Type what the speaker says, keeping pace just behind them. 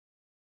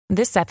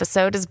This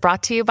episode is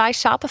brought to you by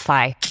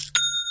Shopify.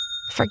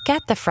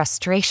 Forget the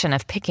frustration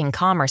of picking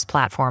commerce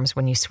platforms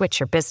when you switch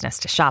your business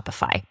to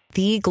Shopify,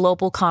 the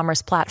global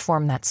commerce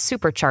platform that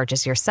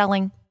supercharges your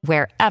selling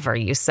wherever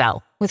you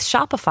sell. With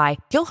Shopify,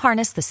 you'll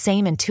harness the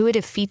same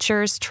intuitive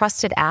features,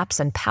 trusted apps,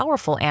 and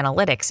powerful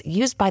analytics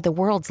used by the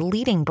world's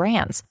leading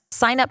brands.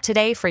 Sign up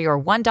today for your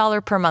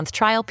 $1 per month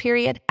trial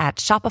period at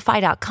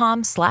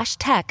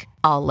shopify.com/tech,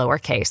 all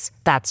lowercase.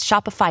 That's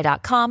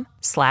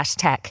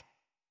shopify.com/tech.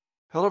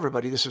 Hello,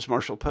 everybody. This is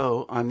Marshall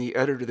Poe. I'm the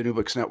editor of the New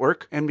Books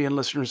Network. NBN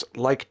listeners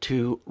like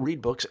to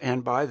read books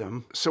and buy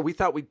them. So we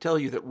thought we'd tell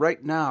you that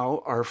right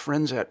now, our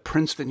friends at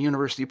Princeton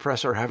University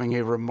Press are having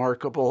a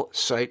remarkable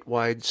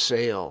site-wide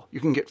sale. You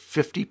can get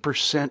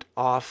 50%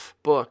 off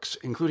books,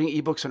 including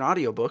ebooks and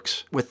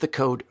audiobooks, with the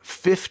code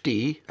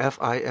 50,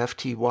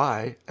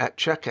 F-I-F-T-Y, at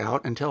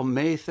checkout until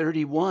May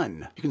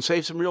 31. You can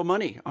save some real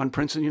money on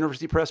Princeton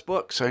University Press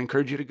books. I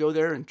encourage you to go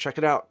there and check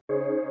it out.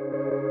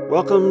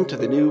 Welcome to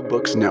the New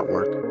Books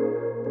Network.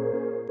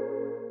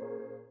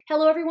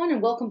 Hello, everyone,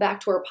 and welcome back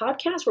to our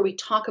podcast where we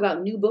talk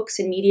about new books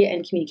in media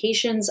and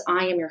communications.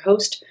 I am your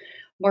host,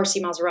 Marcy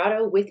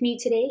Mazzarato. With me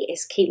today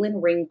is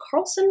Caitlin Ring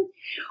Carlson,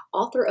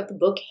 author of the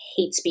book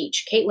Hate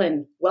Speech.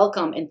 Caitlin,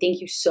 welcome, and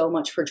thank you so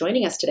much for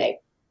joining us today.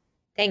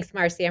 Thanks,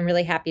 Marcy. I'm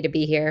really happy to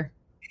be here.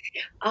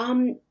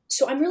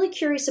 So I'm really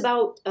curious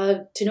about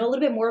to know a little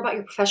bit more about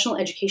your professional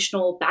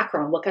educational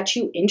background. What got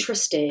you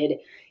interested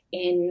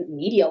in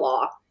media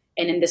law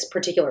and in this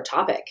particular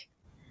topic?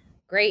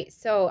 Great.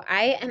 So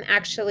I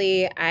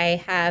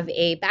have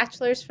a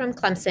bachelor's from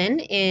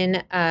Clemson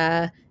in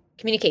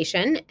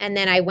communication, and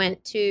then I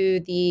went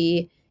to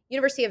the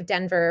University of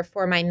Denver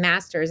for my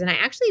master's, and I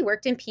actually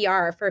worked in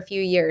PR for a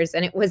few years,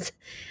 and it was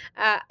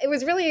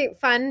really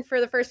fun for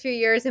the first few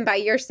years, and by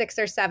year 6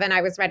 or 7,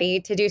 I was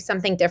ready to do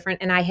something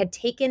different, and I had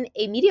taken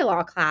a media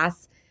law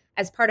class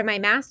as part of my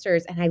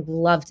master's, and I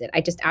loved it.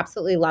 I just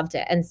absolutely loved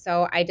it, and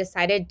so I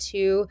decided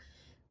to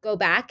go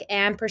back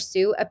and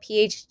pursue a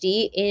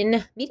PhD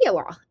in media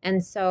law.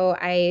 And so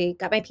I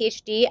got my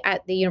PhD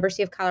at the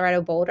University of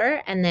Colorado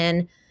Boulder and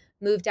then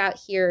moved out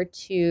here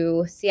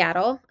to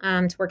Seattle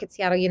to work at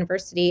Seattle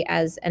University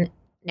as an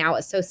now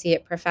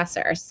associate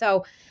professor.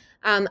 So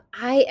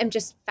I am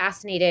just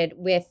fascinated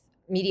with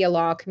media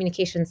law,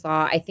 communications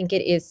law. I think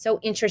it is so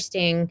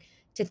interesting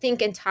to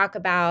think and talk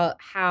about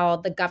how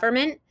the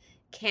government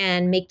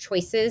can make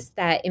choices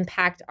that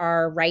impact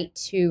our right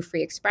to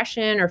free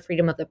expression or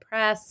freedom of the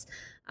press.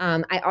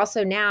 I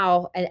also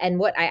now, and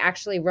what I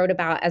actually wrote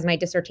about as my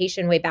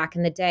dissertation way back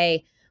in the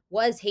day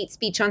was hate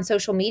speech on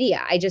social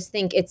media. I just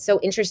think it's so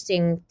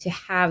interesting to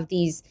have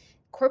these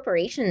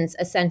corporations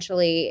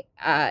essentially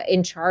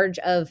in charge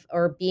of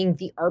or being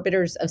the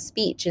arbiters of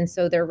speech. And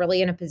so they're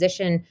really in a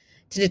position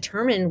to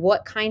determine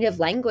what kind of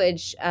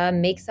language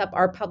makes up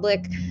our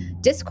public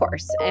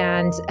discourse.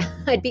 And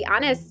I'd be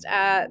honest,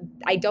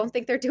 I don't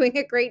think they're doing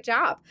a great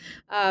job.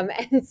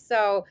 And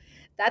so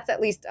that's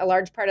at least a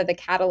large part of the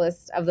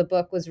catalyst of the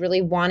book, was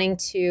really wanting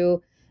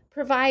to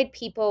provide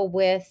people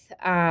with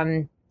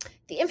the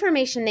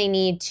information they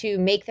need to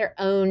make their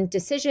own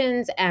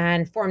decisions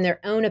and form their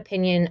own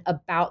opinion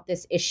about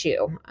this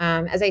issue.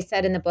 As I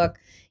said in the book,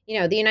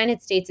 the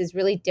United States is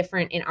really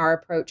different in our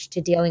approach to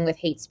dealing with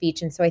hate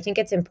speech. And so I think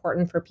it's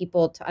important for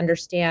people to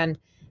understand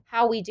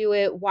how we do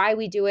it, why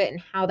we do it,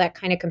 and how that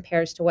kind of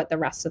compares to what the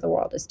rest of the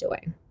world is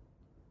doing.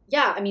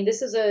 Yeah, I mean,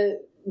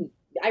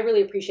 I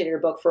really appreciated your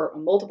book for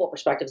multiple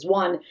perspectives.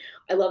 One,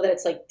 I love that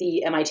it's like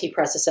the MIT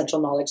Press Essential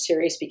Knowledge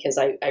series, because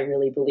I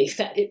really believe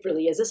that it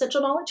really is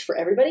essential knowledge for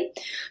everybody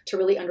to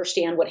really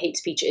understand what hate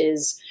speech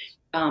is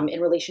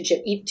in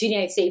relationship to the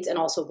United States and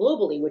also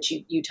globally, which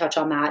you touch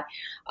on that.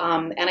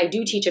 And I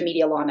do teach a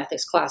media law and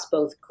ethics class,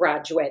 both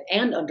graduate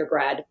and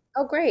undergrad.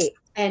 Oh, great.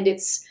 And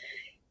this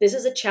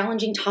is a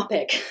challenging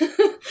topic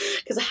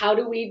because how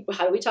do we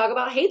talk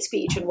about hate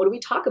speech and what do we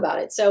talk about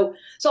it? So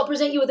I'll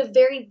present you with a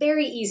very,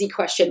 very easy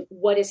question.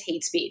 What is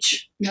hate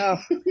speech? Oh,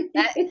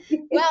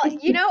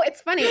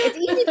 it's funny. It's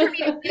easy for me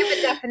to give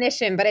a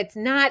definition, but it's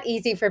not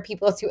easy for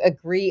people to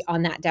agree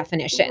on that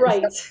definition.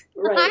 Right. So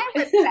Right. I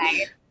would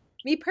say,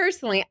 me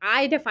personally,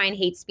 I define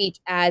hate speech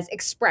as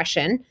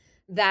expression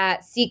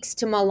that seeks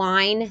to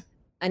malign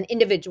an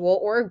individual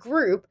or a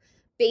group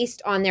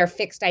based on their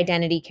fixed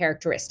identity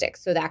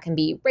characteristics. So that can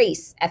be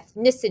race,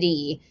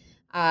 ethnicity,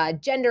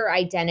 gender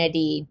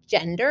identity,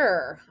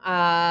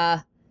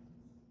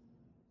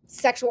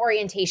 sexual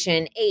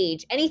orientation,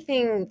 age,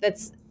 anything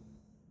that's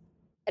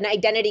an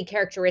identity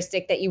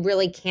characteristic that you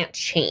really can't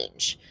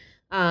change.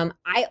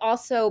 I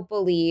also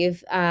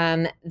believe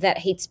that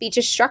hate speech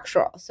is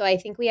structural. So I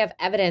think we have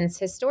evidence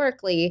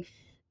historically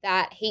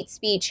that hate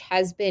speech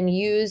has been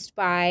used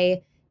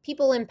by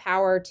people in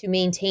power to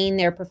maintain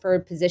their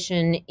preferred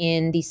position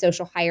in the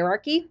social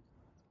hierarchy.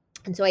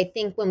 And so I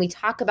think when we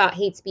talk about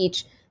hate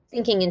speech,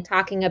 thinking and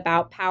talking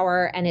about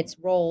power and its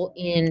role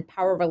in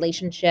power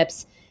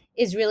relationships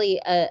is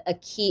really a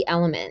key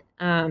element.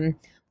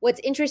 What's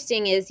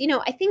interesting is,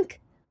 I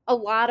think a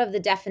lot of the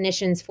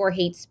definitions for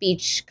hate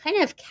speech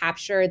kind of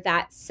capture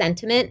that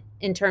sentiment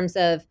in terms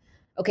of,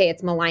 okay,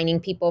 it's maligning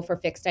people for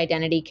fixed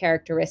identity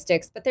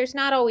characteristics, but there's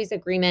not always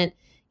agreement.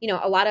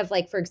 A lot of,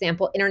 like, for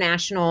example,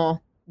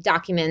 international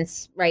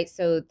documents, right?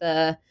 So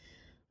the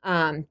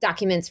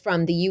documents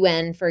from the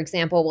UN, for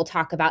example, will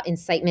talk about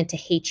incitement to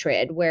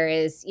hatred,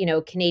 whereas,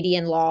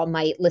 Canadian law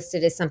might list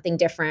it as something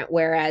different,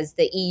 whereas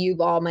the EU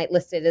law might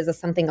list it as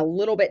something a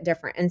little bit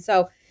different. And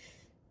so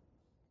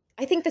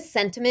I think the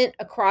sentiment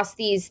across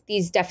these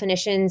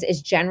definitions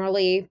is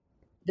generally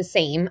the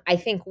same. I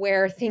think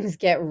where things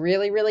get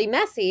really, really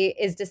messy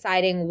is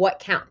deciding what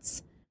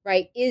counts,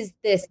 right? Is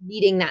this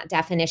meeting that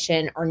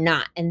definition or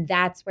not? And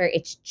that's where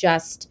it's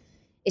just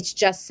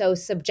so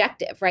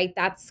subjective, right?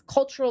 That's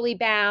culturally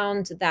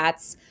bound,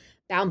 that's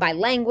bound by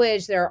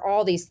language. There are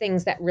all these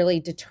things that really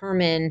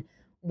determine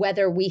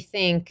whether we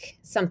think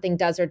something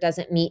does or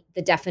doesn't meet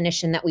the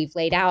definition that we've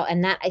laid out.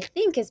 And that, I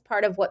think, is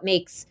part of what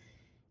makes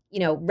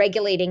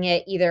regulating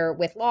it either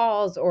with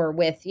laws or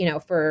with,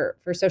 for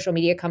social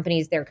media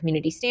companies, their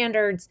community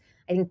standards.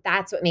 I think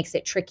that's what makes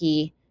it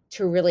tricky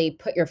to really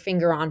put your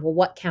finger on, well,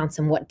 what counts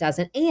and what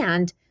doesn't,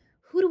 and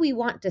who do we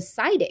want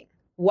deciding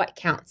what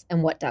counts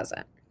and what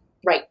doesn't?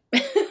 Right. I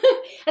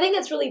think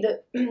that's really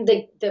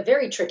the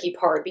very tricky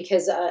part,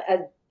 because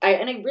I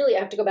really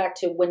have to go back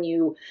to when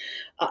you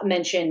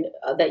mentioned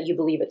that you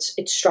believe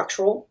it's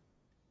structural,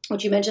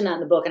 which you mentioned that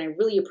in the book. And I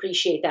really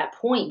appreciate that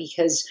point,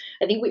 because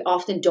I think we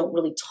often don't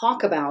really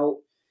talk about,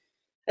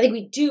 I think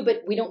we do,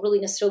 but we don't really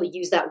necessarily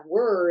use that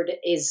word,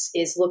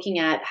 is looking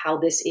at how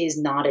this is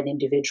not an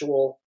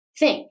individual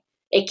thing.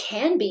 It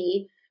can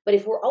be, but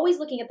if we're always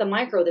looking at the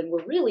micro, then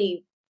we're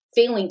really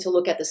failing to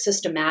look at the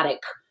systematic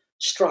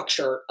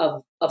structure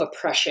of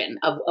oppression,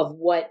 of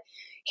what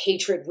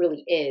hatred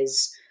really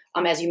is.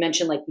 As you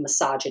mentioned, like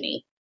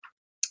misogyny,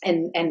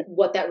 and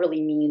what that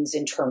really means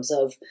in terms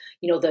of,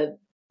 the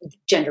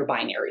gender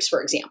binaries,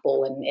 for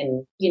example,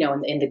 and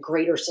in the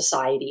greater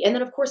society. And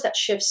then of course that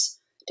shifts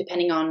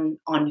depending on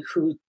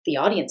who the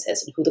audience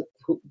is and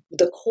who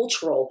the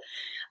cultural.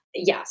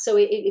 Yeah. So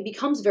it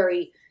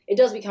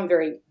does become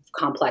very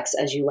complex,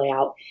 as you lay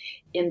out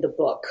in the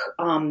book.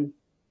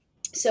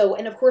 So,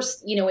 and of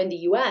course, in the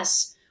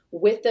US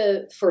with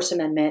the First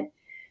Amendment,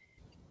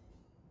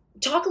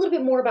 talk a little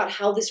bit more about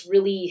how this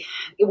really,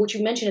 which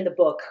you mentioned in the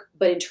book,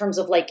 but in terms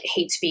of like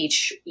hate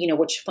speech,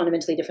 which is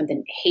fundamentally different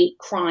than hate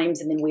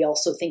crimes. And then we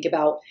also think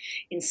about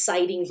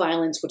inciting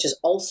violence, which is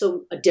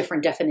also a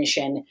different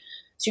definition.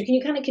 So can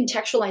you kind of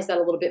contextualize that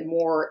a little bit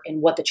more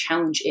and what the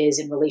challenge is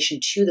in relation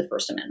to the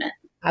First Amendment?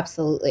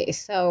 Absolutely.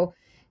 So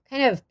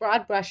kind of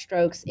broad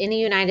brushstrokes, in the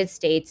United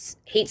States,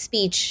 hate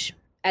speech,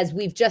 as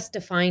we've just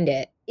defined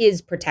it,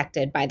 is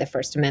protected by the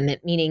First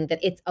Amendment, meaning that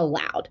it's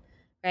allowed,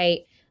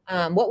 right?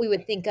 What we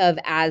would think of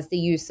as the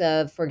use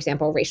of, for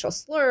example, racial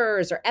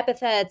slurs or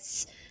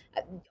epithets,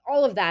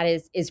 all of that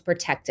is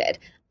protected,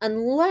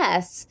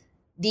 unless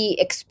the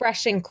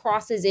expression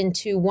crosses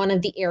into one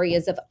of the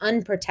areas of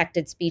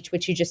unprotected speech,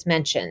 which you just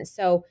mentioned.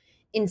 So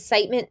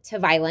incitement to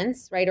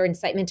violence, right, or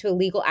incitement to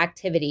illegal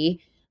activity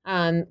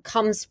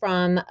comes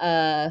from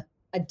a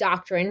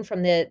doctrine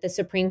from the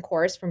Supreme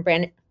Court from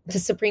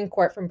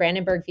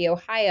Brandenburg v.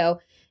 Ohio.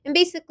 And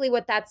basically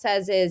what that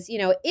says is,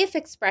 if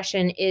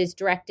expression is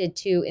directed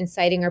to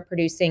inciting or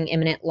producing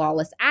imminent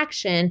lawless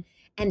action,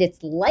 and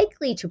it's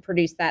likely to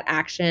produce that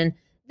action,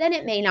 then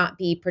it may not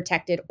be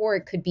protected, or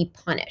it could be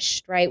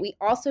punished, right? We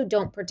also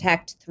don't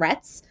protect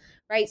threats,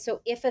 right?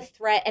 So if a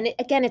threat, and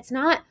again, it's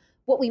not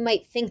what we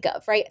might think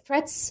of, right?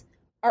 Threats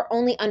are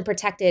only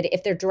unprotected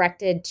if they're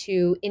directed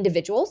to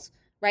individuals,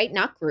 right?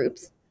 Not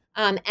groups.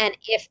 And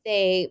if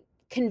they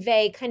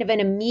convey kind of an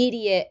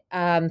immediate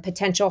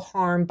potential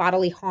harm,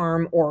 bodily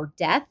harm, or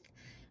death,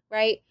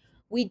 right?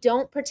 We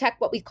don't protect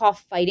what we call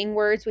fighting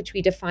words, which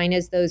we define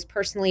as those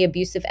personally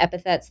abusive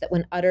epithets that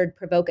when uttered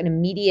provoke an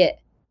immediate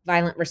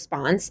violent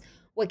response.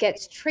 What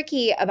gets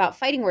tricky about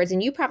fighting words,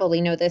 and you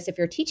probably know this if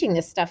you're teaching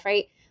this stuff,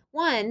 right?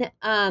 One,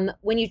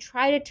 when you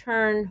try to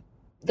turn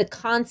the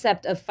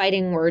concept of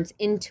fighting words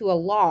into a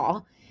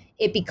law,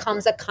 it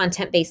becomes a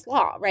content-based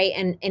law, right?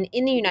 And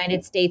in the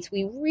United States,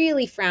 we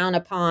really frown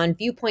upon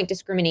viewpoint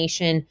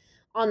discrimination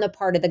on the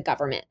part of the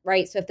government,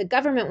 right? So if the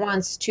government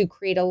wants to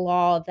create a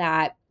law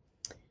that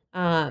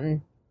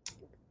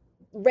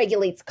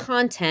regulates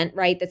content,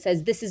 right, that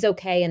says this is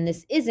okay and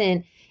this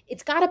isn't,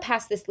 it's got to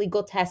pass this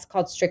legal test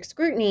called strict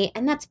scrutiny,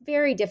 and that's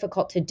very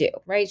difficult to do,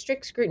 right?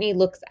 Strict scrutiny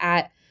looks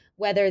at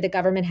whether the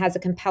government has a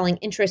compelling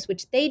interest,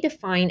 which they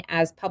define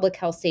as public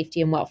health,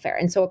 safety, and welfare.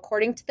 And so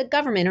according to the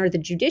government or the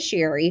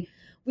judiciary,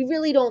 we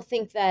really don't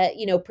think that,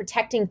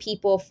 protecting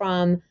people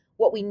from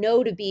what we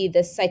know to be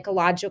the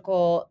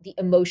psychological, the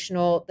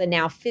emotional, the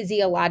now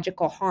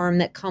physiological harm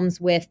that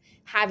comes with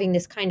having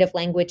this kind of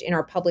language in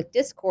our public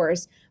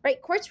discourse,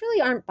 right? Courts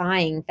really aren't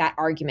buying that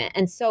argument.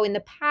 And so in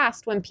the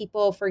past, when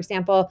people, for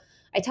example,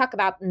 I talk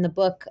about in the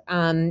book,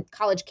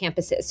 college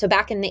campuses. So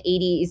back in the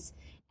 80s,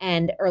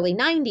 and early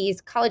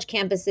 90s, college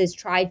campuses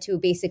tried to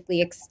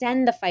basically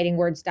extend the fighting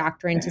words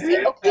doctrine to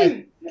say,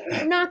 okay,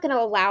 we're not going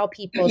to allow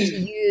people to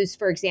use,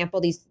 for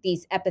example,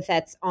 these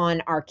epithets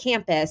on our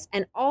campus.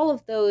 And all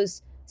of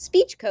those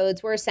speech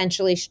codes were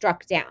essentially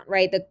struck down,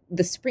 right?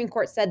 The Supreme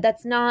Court said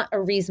that's not a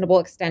reasonable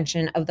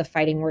extension of the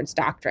fighting words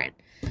doctrine.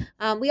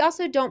 We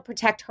also don't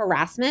protect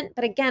harassment,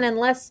 but again,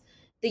 unless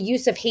the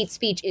use of hate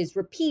speech is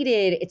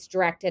repeated, it's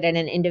directed at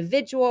an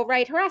individual,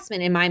 right?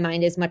 Harassment, in my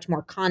mind, is much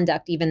more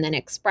conduct even than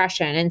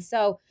expression. And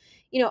so,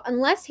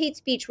 unless hate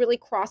speech really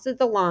crosses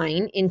the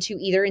line into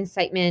either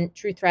incitement,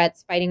 true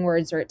threats, fighting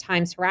words, or at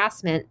times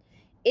harassment,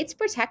 it's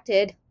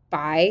protected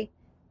by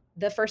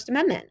the First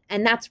Amendment.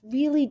 And that's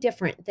really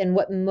different than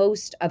what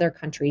most other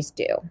countries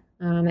do.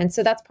 And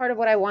so that's part of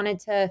what I wanted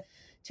to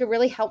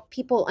really help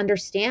people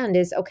understand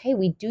is, okay,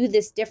 we do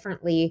this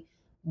differently.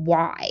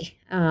 Why?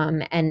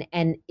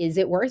 And is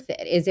it worth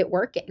it? Is it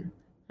working?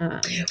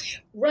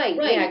 Right.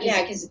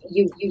 Yeah. Because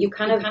you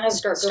kind of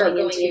start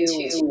going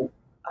into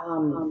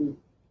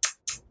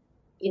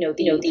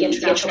the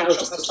international approach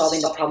to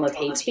solving the problem of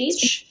hate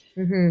speech.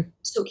 Mm-hmm.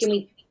 So can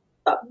we?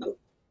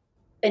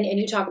 And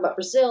you talk about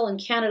Brazil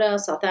and Canada,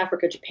 South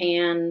Africa,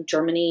 Japan,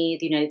 Germany,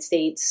 the United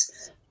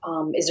States.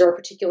 Is there a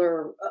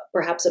particular,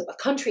 perhaps a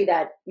country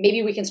that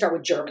maybe we can start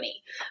with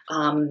Germany?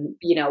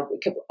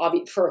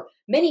 For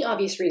many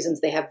obvious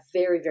reasons, they have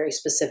very, very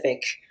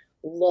specific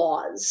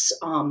laws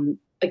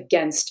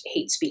against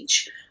hate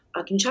speech.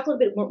 Can you talk a little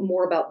bit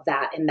more about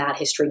that and that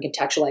history and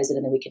contextualize it,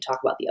 and then we can talk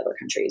about the other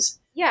countries?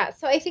 Yeah,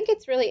 so I think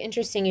it's really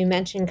interesting. You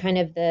mentioned kind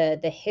of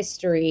the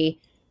history.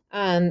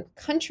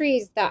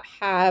 Countries that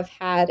have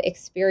had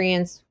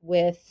experience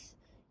with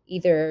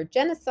either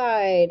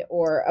genocide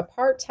or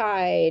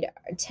apartheid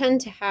tend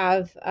to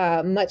have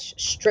much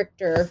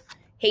stricter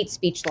hate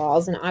speech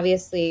laws. And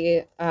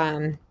obviously,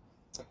 the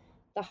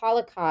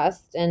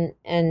Holocaust and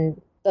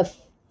the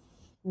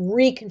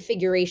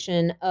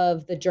reconfiguration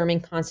of the German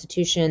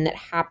Constitution that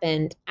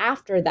happened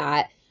after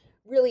that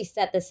really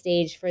set the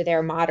stage for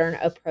their modern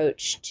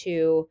approach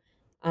to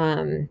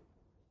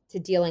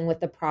dealing with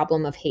the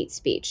problem of hate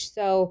speech.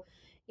 So,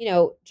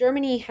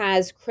 Germany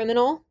has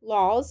criminal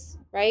laws,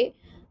 right?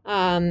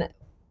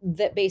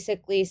 That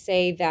basically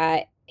say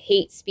that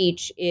hate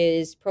speech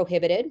is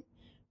prohibited,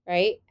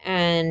 right?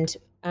 And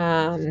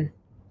they're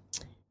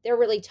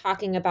really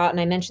talking about, and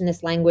I mentioned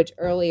this language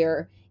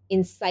earlier,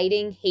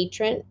 inciting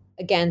hatred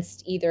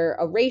against either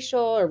a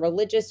racial or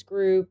religious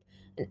group,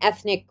 an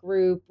ethnic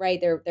group, right?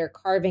 They're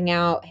carving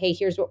out, hey,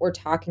 here's what we're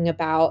talking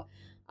about.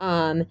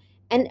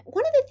 And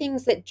one of the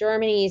things that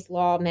Germany's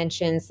law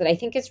mentions that I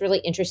think is really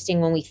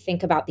interesting when we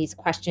think about these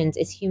questions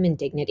is human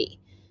dignity.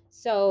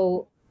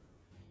 So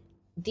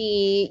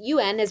the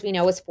UN, as we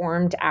know, was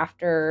formed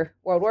after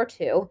World War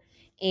II,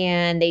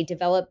 and they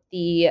developed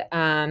the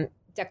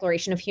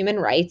Declaration of Human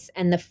Rights.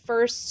 And the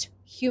first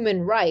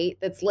human right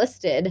that's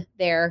listed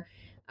there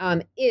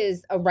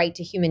is a right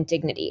to human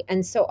dignity.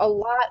 And so a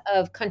lot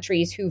of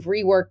countries who've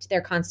reworked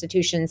their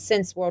constitutions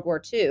since World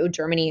War II,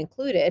 Germany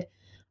included,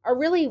 are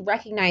really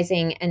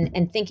recognizing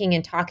and thinking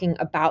and talking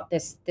about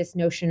this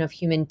notion of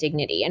human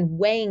dignity and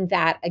weighing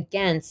that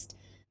against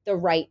the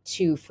right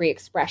to free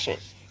expression.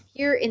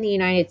 Here in the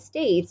United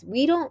States,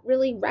 we don't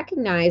really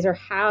recognize or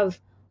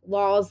have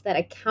laws that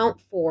account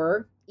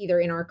for, either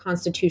in our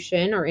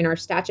Constitution or in our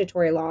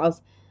statutory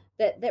laws,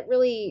 that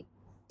really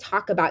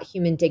talk about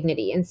human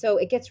dignity. And so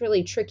it gets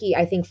really tricky,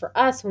 I think, for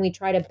us when we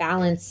try to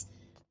balance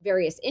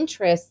various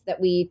interests, that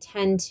we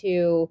tend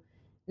to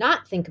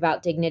not think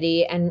about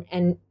dignity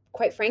and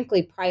quite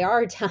frankly,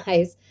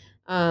 prioritize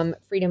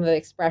freedom of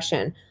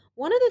expression.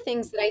 One of the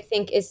things that I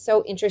think is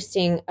so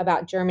interesting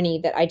about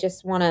Germany that I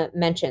just want to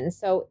mention.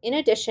 So in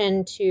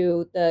addition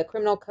to the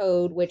criminal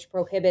code, which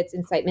prohibits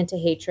incitement to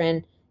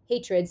hatred,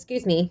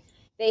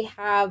 they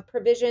have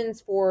provisions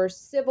for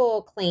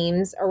civil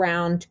claims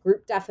around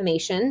group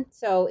defamation.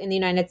 So in the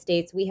United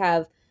States, we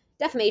have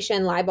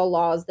defamation libel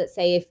laws that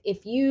say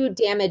if you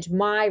damage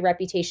my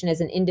reputation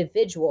as an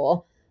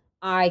individual,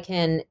 I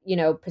can,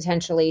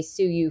 potentially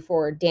sue you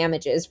for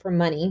damages for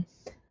money.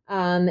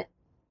 But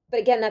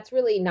again, that's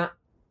really not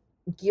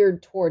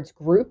geared towards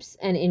groups.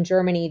 And in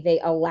Germany,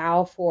 they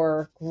allow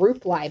for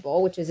group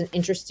libel, which is an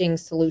interesting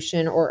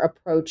solution or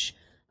approach.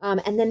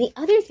 And then the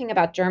other thing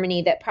about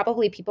Germany that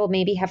probably people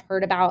maybe have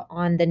heard about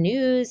on the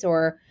news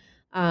or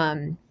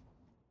in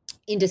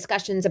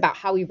discussions about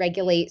how we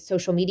regulate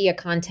social media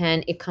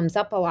content, it comes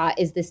up a lot,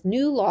 is this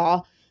new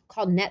law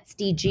called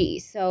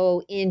NetzDG.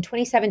 So in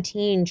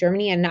 2017,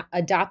 Germany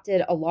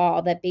adopted a law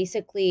that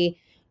basically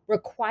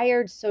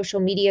required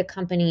social media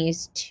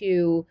companies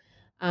to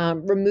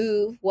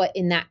remove what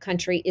in that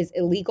country is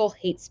illegal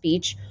hate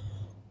speech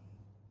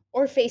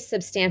or face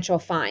substantial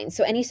fines.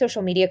 So any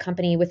social media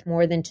company with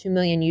more than 2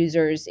 million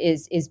users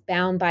is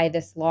bound by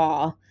this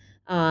law.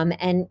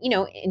 And,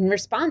 in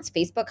response,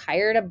 Facebook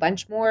hired a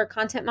bunch more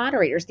content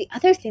moderators. The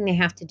other thing they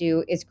have to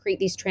do is create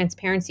these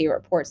transparency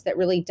reports that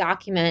really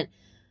document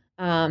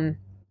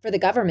for the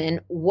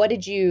government, what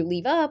did you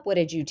leave up? What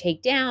did you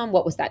take down?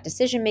 What was that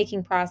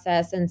decision-making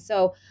process? And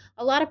so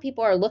a lot of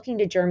people are looking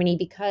to Germany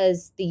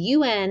because the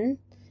UN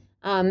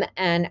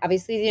and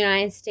obviously the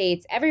United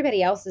States,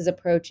 everybody else's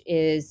approach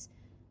is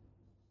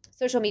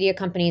social media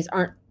companies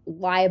aren't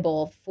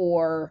liable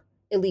for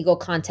illegal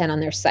content on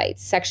their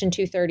sites. Section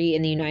 230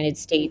 in the United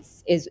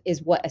States is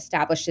what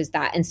establishes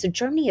that. And so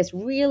Germany has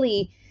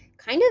really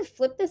kind of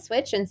flipped the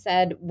switch and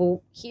said,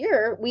 well,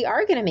 here we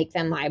are going to make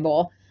them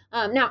liable.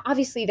 Now,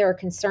 obviously, there are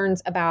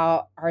concerns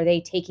about, are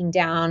they taking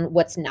down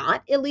what's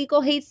not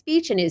illegal hate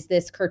speech? And is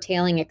this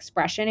curtailing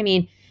expression? I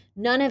mean,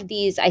 none of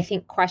these, I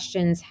think,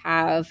 questions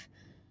have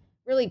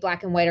really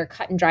black and white or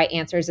cut and dry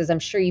answers, as I'm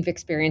sure you've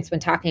experienced when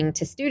talking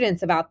to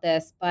students about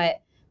this.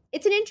 But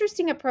it's an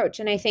interesting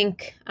approach. And I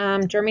think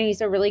Germany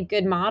is a really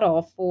good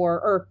model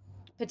or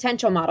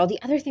potential model.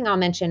 The other thing I'll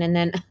mention, and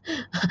then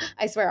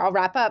I swear I'll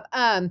wrap up.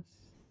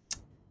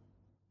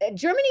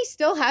 Germany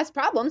still has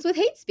problems with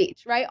hate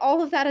speech, right?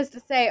 All of that is to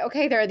say,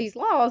 okay, there are these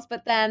laws,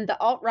 but then the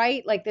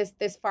alt-right, like this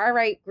far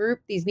right group,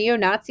 these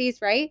neo-Nazis,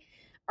 right,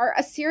 are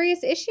a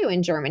serious issue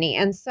in Germany.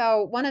 And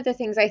so one of the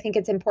things I think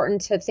it's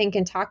important to think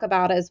and talk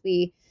about as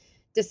we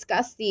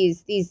discuss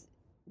these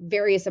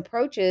various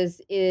approaches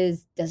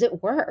is, does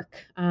it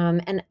work?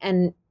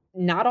 And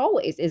not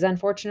always is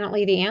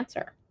unfortunately the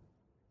answer.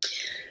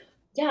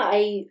 Yeah,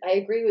 I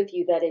agree with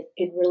you that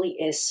it really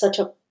is such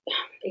a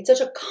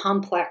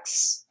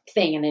complex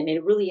thing. And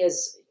it really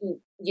is,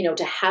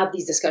 to have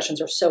these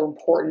discussions are so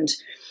important.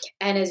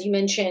 And as you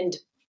mentioned,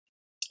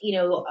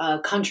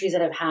 countries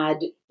that have had,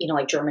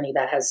 like Germany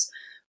that has,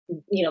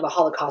 the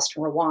Holocaust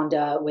in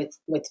Rwanda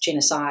with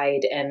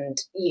genocide and,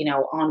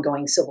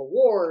 ongoing civil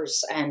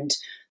wars and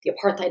the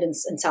apartheid in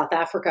South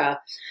Africa.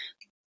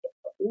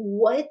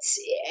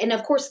 And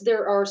of course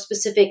there are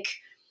specific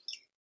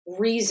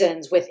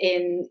reasons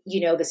within,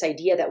 this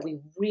idea that we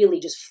really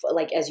just,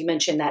 like, as you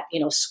mentioned, that,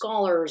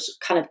 scholars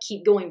kind of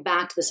keep going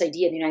back to this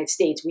idea in the United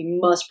States, we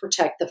must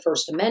protect the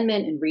First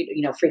Amendment and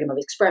freedom of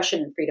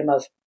expression and freedom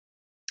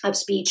of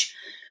speech.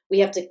 We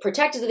have to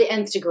protect it to the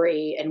nth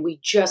degree, and we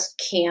just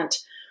can't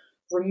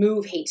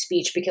remove hate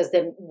speech, because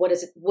then what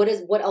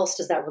else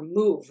does that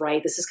remove,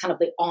 right? This is kind of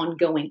the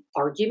ongoing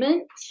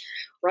argument,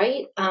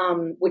 right?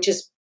 Which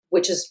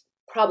is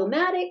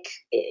problematic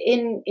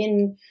in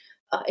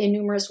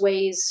numerous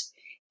ways.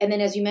 And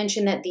then, as you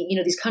mentioned, that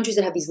these countries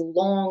that have these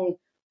long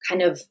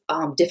kind of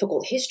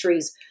difficult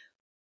histories,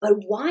 but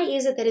why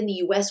is it that in the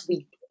U.S.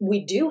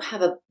 we do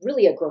have a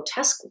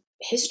grotesque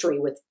history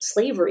with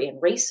slavery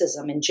and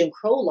racism and Jim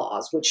Crow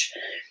laws, which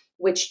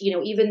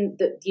even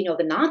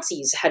the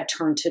Nazis had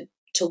turned to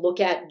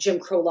look at Jim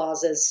Crow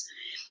laws as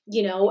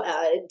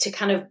to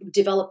kind of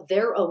develop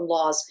their own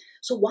laws.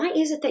 So why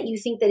is it that you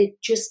think that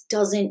it just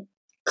doesn't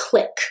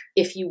click,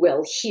 if you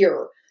will,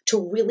 here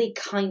to really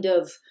kind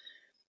of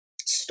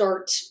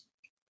start,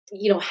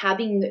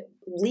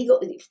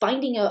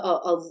 finding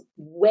a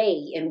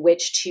way in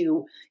which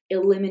to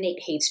eliminate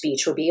hate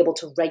speech or be able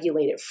to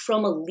regulate it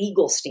from a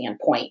legal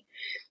standpoint?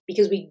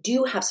 Because we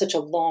do have such a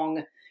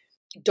long,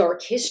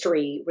 dark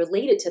history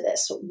related to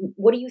this.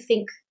 What do you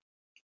think?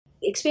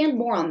 Expand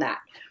more on that.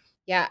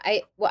 Yeah,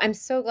 I'm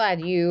so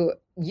glad you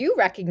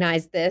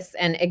recognize this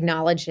and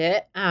acknowledge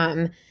it.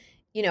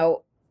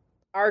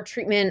 Our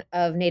treatment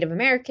of Native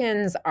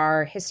Americans,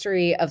 our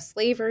history of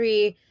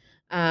slavery,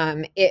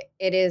 it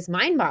is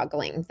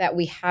mind-boggling that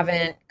we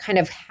haven't kind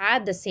of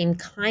had the same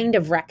kind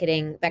of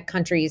reckoning that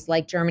countries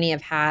like Germany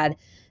have had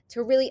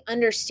to really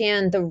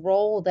understand the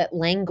role that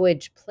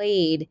language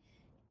played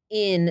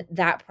in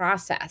that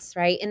process,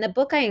 right? In the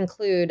book I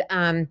include,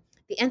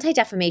 the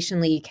Anti-Defamation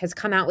League has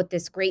come out with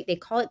this great, they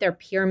call it their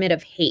pyramid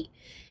of hate.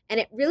 And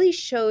it really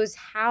shows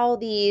how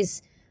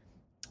these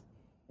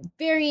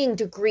varying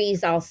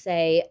degrees, I'll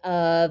say,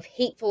 of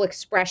hateful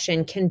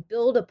expression can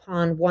build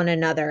upon one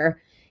another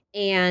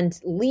and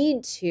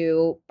lead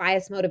to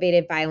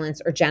bias-motivated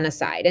violence or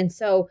genocide. And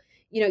so,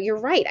 you're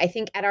right. I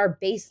think at our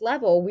base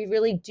level, we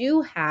really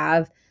do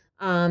have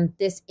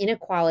this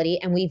inequality,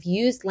 and we've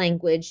used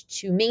language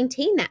to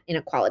maintain that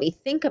inequality.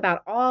 Think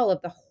about all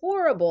of the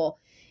horrible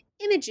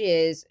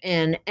images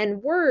and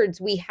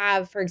words we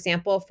have, for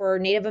example, for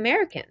Native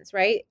Americans,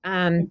 right?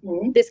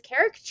 This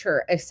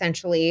caricature,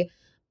 essentially,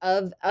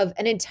 of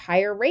an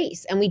entire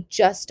race. And we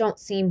just don't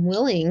seem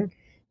willing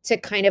to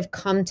kind of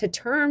come to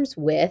terms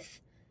with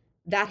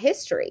that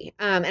history.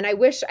 And I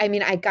wish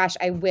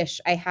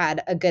I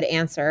had a good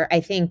answer. I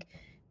think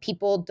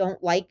people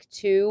don't like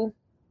to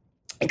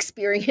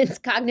experience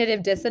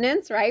cognitive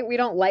dissonance, right? We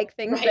don't like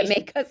things that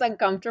make us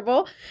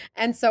uncomfortable.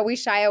 And so we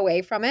shy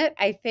away from it.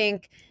 I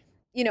think,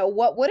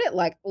 what would it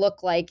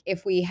look like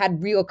if we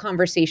had real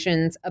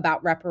conversations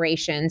about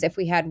reparations, if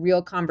we had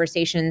real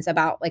conversations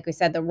about, like we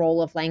said, the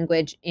role of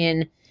language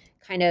in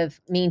kind of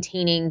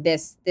maintaining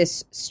this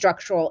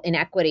structural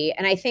inequity?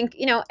 And I think,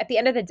 at the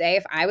end of the day,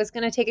 if I was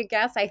going to take a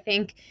guess, I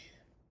think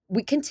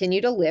we continue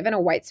to live in a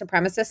white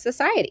supremacist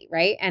society,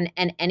 right? And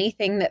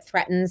anything that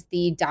threatens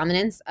the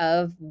dominance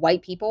of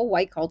white people,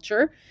 white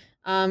culture,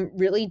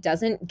 really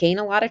doesn't gain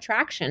a lot of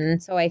traction.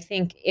 So I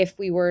think if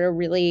we were to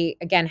really,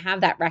 again,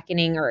 have that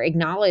reckoning or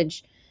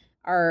acknowledge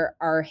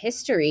our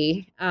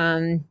history,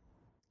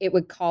 it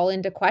would call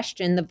into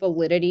question the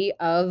validity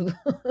of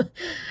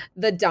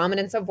the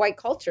dominance of white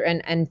culture,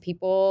 and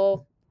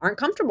people aren't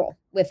comfortable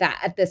with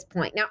that at this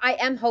point. Now, I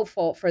am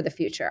hopeful for the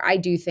future. I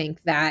do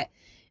think that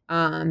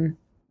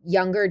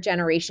younger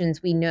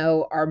generations we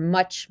know are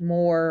much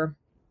more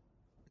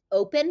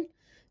open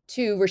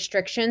to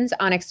restrictions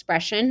on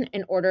expression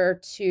in order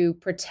to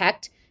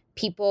protect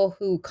people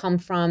who come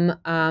from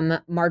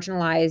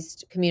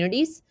marginalized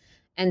communities.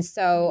 And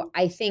so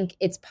I think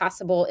it's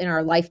possible in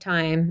our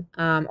lifetime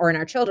or in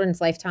our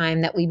children's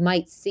lifetime that we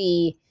might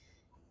see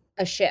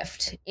a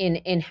shift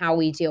in how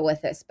we deal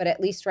with this. But at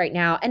least right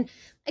now, and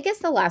I guess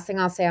the last thing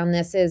I'll say on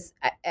this is,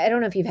 I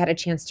don't know if you've had a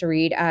chance to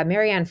read,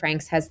 Marianne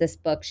Franks has this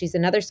book. She's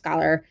another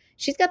scholar.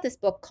 She's got this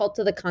book, Cult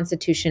of the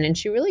Constitution, and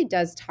she really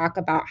does talk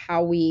about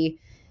how we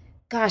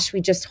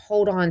just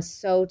hold on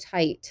so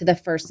tight to the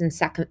First and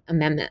Second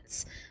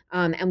Amendments.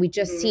 And we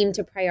just seem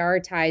to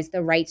prioritize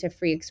the right to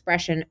free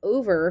expression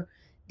over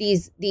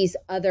these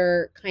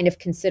other kind of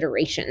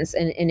considerations.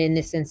 And in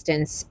this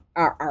instance,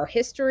 our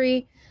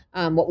history,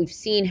 what we've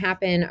seen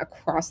happen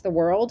across the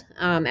world.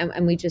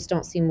 And we just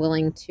don't seem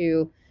willing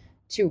to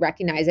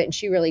recognize it. And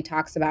she really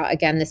talks about,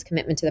 again, this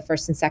commitment to the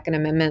First and Second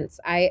Amendments.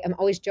 I am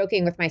always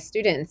joking with my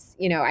students,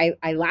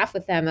 I laugh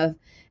with them of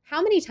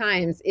how many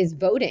times is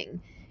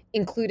voting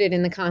included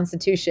in the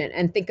Constitution,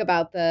 and think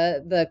about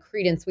the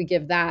credence we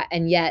give that.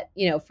 And yet,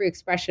 free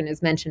expression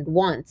is mentioned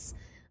once,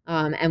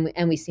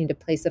 and we seem to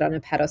place it on a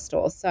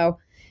pedestal. So,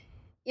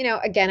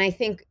 again, I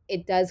think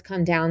it does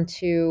come down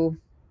to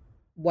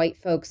white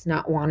folks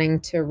not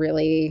wanting to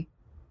really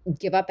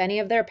give up any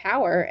of their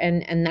power.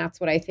 And that's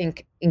what I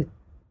think,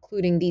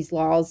 including these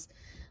laws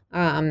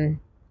in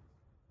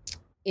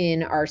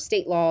our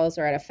state laws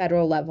or at a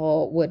federal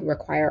level, would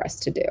require us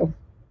to do.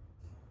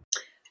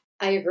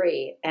 I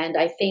agree. And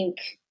I think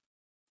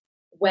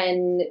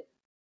when,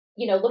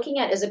 looking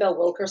at Isabel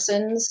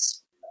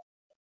Wilkerson's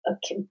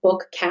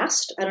book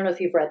Caste, I don't know if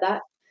you've read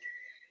that.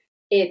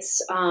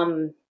 It's,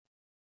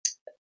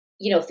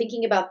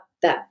 thinking about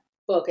that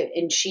book,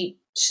 and she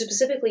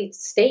specifically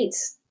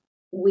states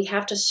we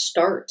have to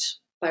start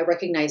by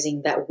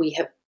recognizing that we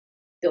have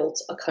built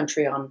a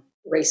country on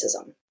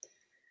racism.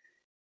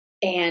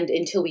 And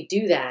until we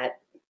do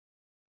that,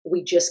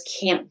 we just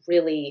can't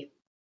really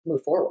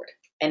move forward.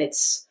 And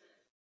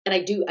I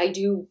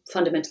do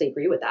fundamentally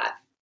agree with that,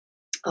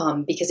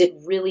 because it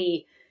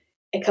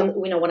comes,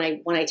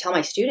 when I tell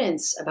my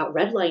students about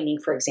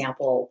redlining, for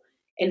example,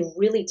 and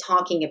really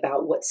talking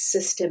about what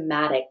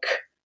systematic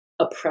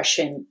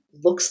oppression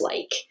looks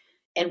like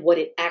and what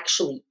it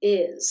actually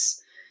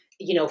is,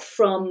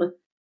 from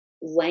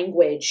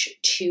language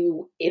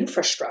to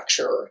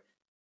infrastructure,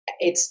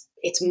 it's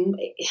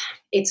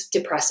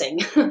depressing.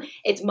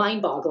 It's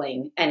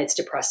mind-boggling, and it's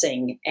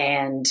depressing.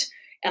 And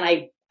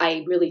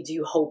I really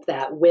do hope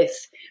that with,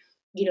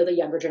 the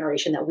younger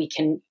generation, that we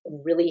can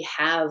really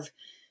have,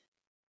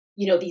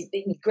 these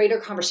greater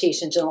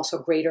conversations and also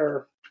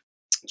greater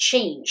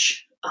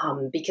change.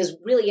 Because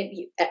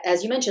really,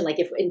 as you mentioned,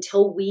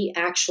 until we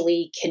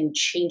actually can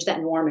change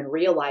that norm and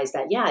realize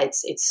that,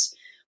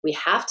 we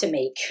have to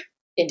make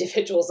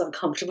individuals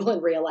uncomfortable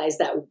and realize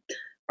that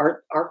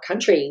our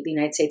country, the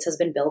United States, has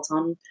been built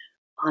on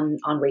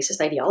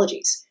racist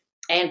ideologies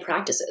and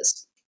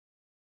practices.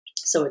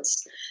 So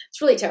it's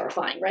really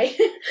terrifying, right?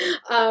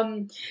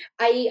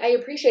 I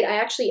appreciate, I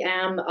actually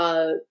am,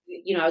 I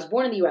was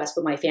born in the US,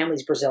 but my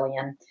family's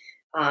Brazilian.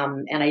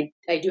 And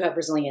I do have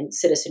Brazilian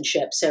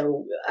citizenship.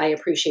 So I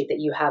appreciate that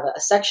you have a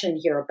section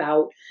here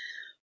about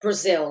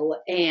Brazil,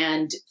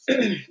 and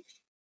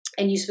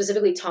you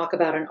specifically talk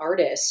about an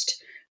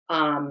artist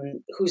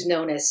who's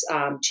known as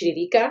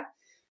Tiririca,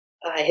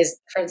 his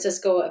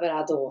Francisco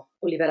Everardo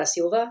Oliveira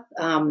Silva.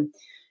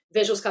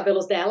 Vejo os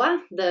cabelos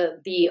dela,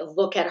 the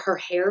Look at Her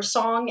Hair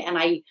song. And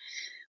I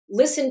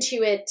listened to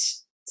it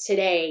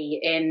today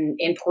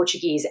in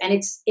Portuguese, and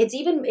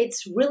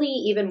it's really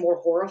even more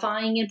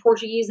horrifying in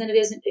Portuguese than it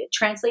is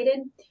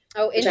translated.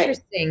 Oh,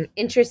 interesting.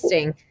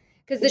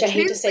 Because the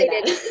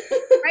translated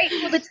right.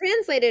 Well, the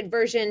translated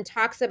version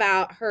talks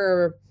about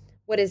her.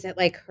 What is it,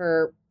 like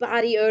her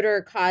body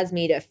odor caused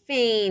me to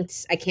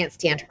faint. I can't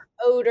stand her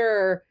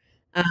odor.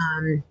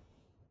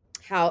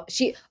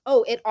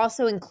 It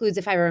also includes,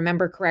 if I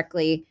remember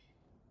correctly,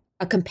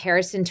 a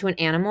comparison to an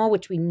animal,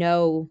 which we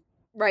know,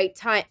 right,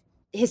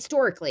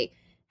 historically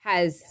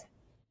has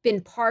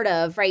been part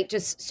of, right?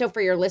 Just so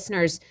for your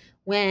listeners,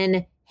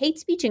 when hate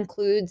speech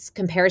includes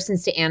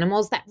comparisons to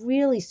animals, that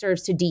really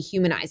serves to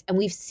dehumanize. And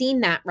we've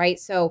seen that, right?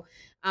 So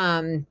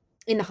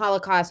in the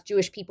Holocaust,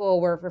 Jewish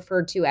people were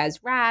referred to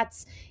as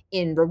rats.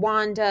 In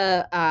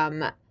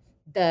Rwanda,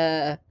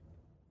 the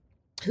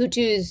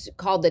Hutus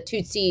called the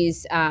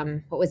Tutsis,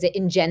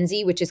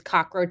 Ingenzi, which is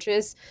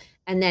cockroaches.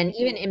 And then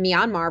even in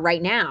Myanmar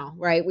right now,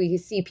 right, we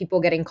see people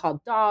getting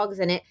called dogs.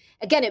 And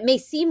it may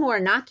seem more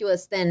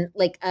innocuous than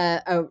like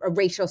a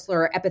racial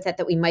slur or epithet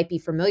that we might be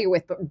familiar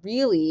with, but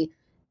really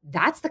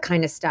that's the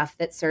kind of stuff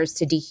that serves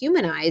to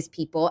dehumanize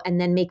people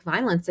and then make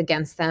violence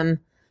against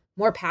them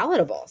more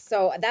palatable.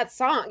 So that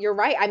song, you're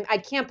right. I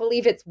can't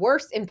believe it's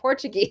worse in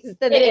Portuguese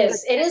than it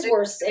is. It is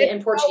worse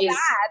in Portuguese, so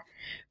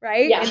bad,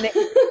 right? Yeah. In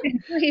the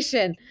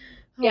translation.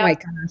 Oh my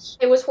gosh.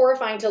 It was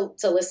horrifying to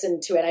listen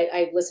to it.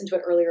 I listened to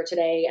it earlier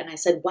today, and I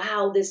said,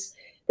 wow, this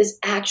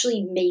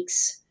actually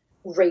makes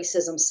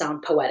racism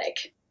sound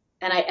poetic.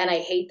 And I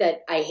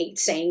hate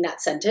saying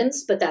that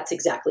sentence, but that's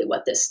exactly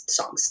what this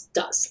song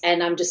does.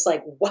 And I'm just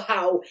like,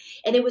 wow.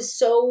 And it was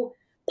so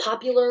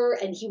popular,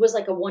 and he was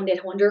like a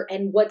one-hit wonder.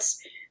 And what's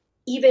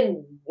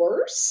even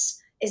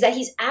worse is that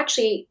he's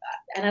actually,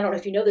 and I don't know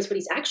if you know this, but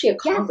he's actually a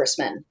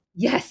congressman.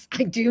 Yes,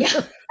 I do.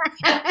 Yeah.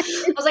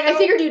 I was like, I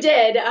figured you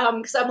did.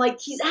 Because I'm like,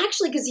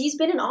 because he's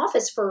been in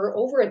office for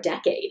over a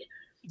decade.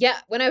 Yeah.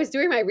 When I was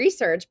doing my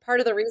research, part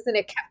of the reason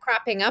it kept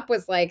cropping up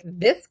was like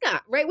this guy,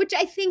 right? Which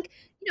I think,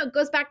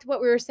 goes back to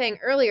what we were saying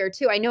earlier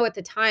too. I know at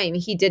the time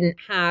he didn't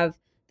have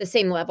the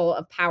same level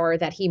of power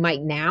that he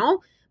might now,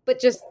 but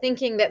just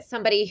thinking that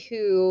somebody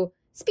who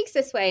speaks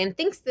this way and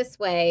thinks this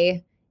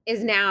way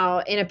is now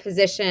in a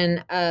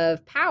position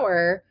of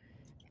power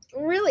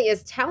really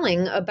is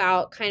telling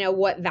about kind of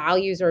what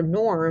values or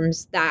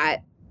norms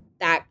that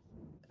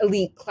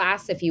elite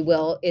class, if you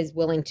will, is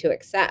willing to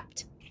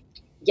accept.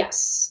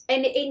 Yes.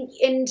 And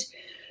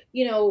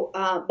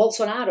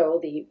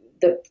Bolsonaro,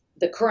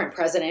 the current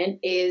president,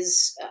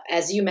 is,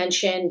 as you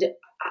mentioned,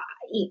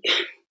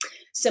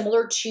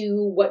 similar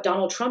to what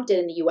Donald Trump did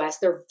in the US.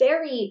 They're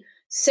very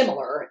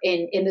similar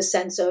in the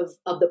sense of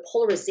the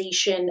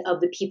polarization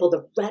of the people,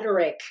 the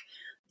rhetoric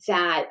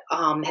that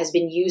has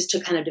been used to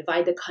kind of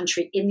divide the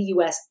country in the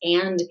US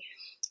and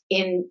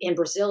in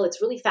Brazil.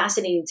 It's really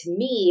fascinating to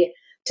me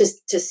to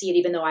see it,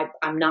 even though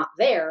I'm not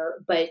there,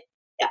 but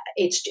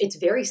it's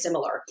very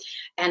similar.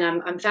 And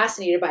I'm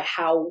fascinated by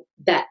how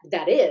that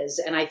is.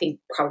 And I think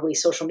probably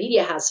social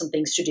media has some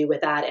things to do with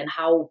that, and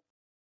how,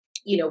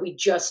 we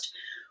just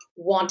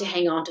want to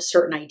hang on to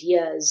certain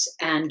ideas,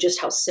 and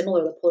just how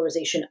similar the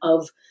polarization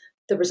of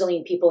the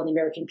Brazilian people and the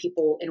American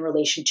people in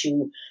relation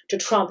to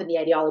Trump and the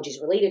ideologies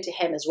related to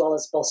him, as well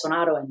as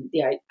Bolsonaro and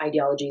the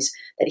ideologies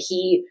that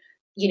he,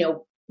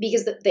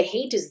 because the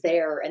hate is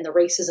there and the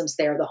racism's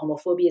there, the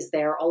homophobia is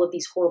there, all of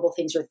these horrible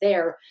things are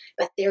there,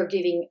 but they're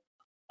giving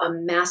a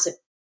massive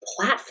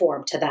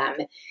platform to them.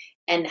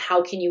 And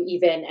how can you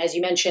even, as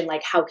you mentioned,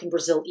 like, how can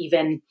Brazil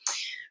even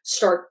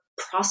start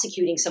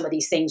prosecuting some of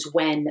these things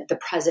when the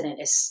president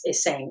is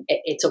saying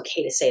it's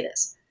okay to say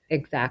this?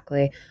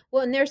 Exactly.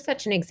 Well, and there's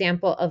such an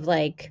example of,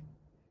 like,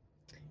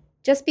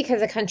 just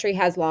because a country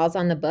has laws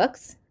on the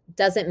books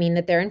doesn't mean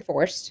that they're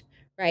enforced,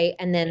 right?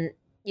 And then,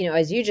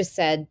 as you just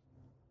said,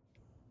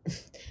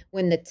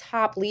 when the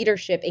top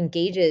leadership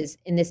engages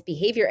in this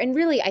behavior, and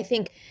really, I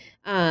think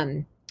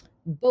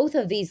both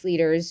of these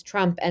leaders,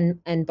 Trump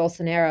and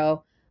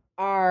Bolsonaro,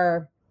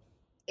 are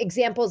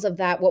examples of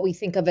that, what we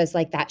think of as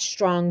like that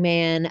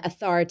strongman,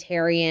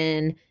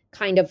 authoritarian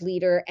kind of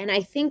leader. And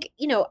I think,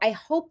 I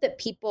hope that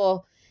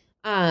people,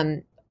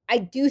 I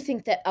do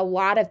think that a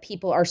lot of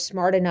people are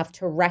smart enough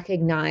to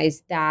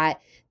recognize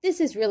that this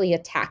is really a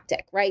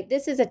tactic, right?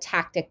 This is a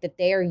tactic that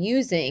they are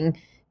using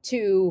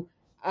to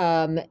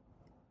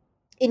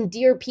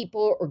endear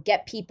people or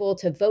get people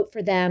to vote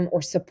for them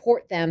or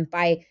support them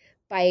by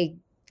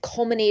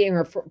culminating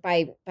or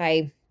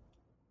by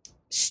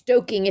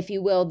stoking, if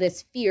you will,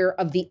 this fear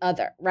of the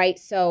other, right?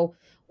 So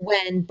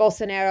when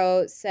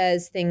Bolsonaro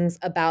says things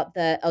about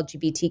the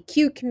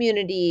LGBTQ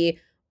community,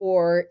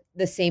 or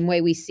the same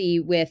way we see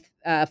with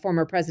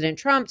former President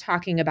Trump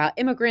talking about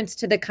immigrants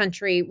to the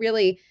country,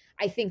 really,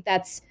 I think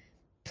that's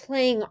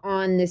playing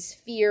on this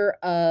fear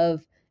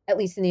of, at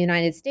least in the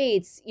United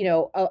States,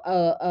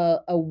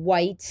 a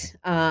white,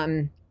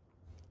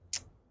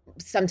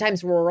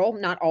 sometimes rural,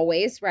 not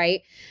always,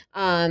 right?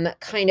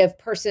 Kind of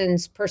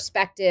person's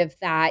perspective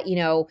that,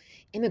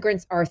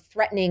 immigrants are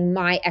threatening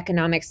my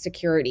economic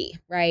security,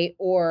 right?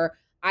 Or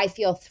I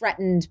feel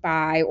threatened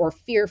by or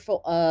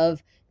fearful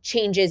of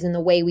changes in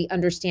the way we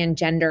understand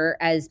gender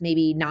as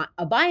maybe not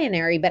a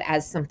binary, but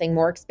as something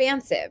more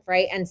expansive,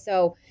 right? And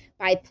so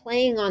by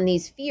playing on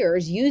these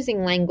fears,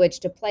 using language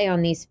to play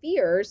on these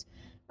fears,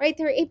 right,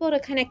 they're able to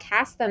kind of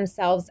cast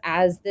themselves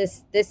as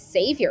this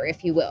savior,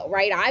 if you will,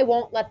 right? I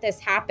won't let this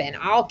happen.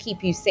 I'll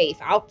keep you safe.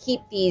 I'll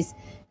keep these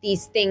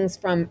things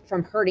from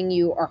hurting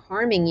you or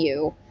harming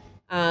you.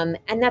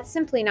 And that's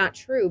simply not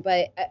true.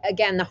 But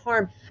again, the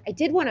harm, I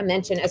did want to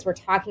mention as we're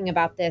talking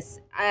about this,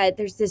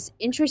 there's this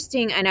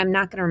interesting, and I'm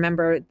not going to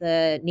remember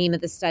the name of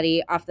the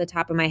study off the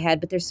top of my head,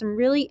 but there's some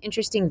really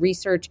interesting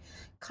research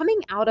coming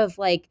out of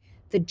like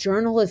the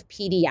Journal of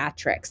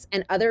Pediatrics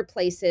and other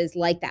places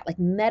like that, like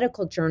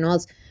medical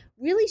journals,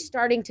 really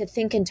starting to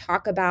think and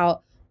talk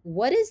about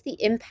what is the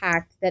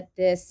impact that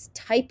this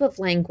type of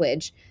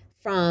language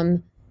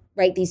from,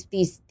 right, these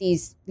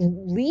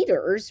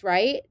leaders,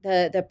 right,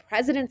 the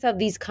presidents of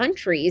these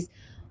countries,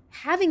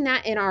 having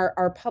that in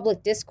our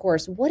public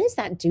discourse, what does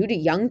that do to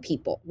young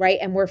people, right?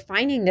 And we're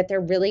finding that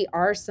there really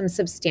are some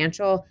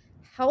substantial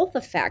health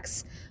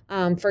effects.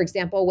 For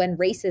example, when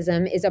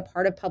racism is a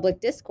part of public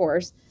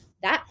discourse,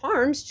 that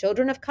harms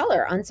children of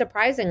color,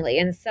 unsurprisingly.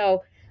 And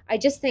so I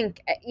just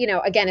think,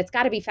 again, it's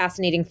got to be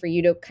fascinating for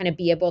you to kind of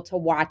be able to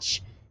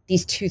watch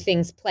these two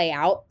things play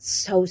out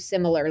so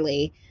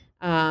similarly.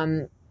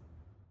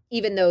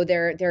 Even though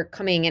they're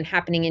coming and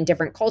happening in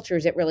different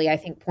cultures, it really, I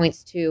think,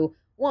 points to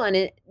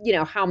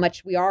how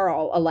much we are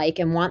all alike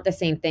and want the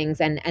same things,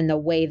 and the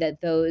way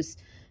that those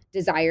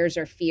desires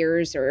or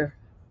fears or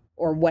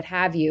what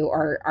have you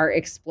are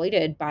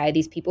exploited by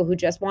these people who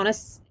just want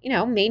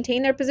to,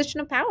 maintain their position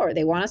of power.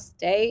 They want to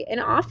stay in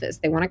office.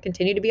 They want to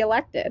continue to be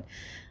elected.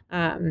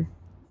 And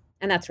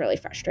that's really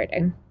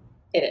frustrating.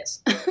 It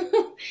is.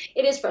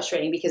 It is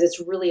frustrating because it's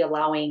really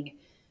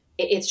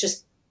it's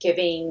just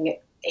giving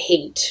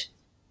hate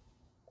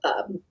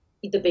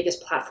the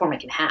biggest platform it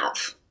can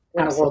have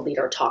when a world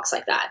leader talks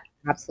like that.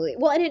 Absolutely.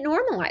 Well, and it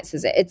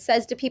normalizes it. It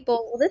says to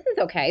people, well, this is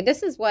okay.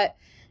 This is what,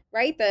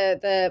 right?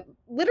 The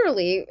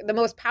literally the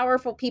most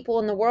powerful people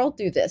in the world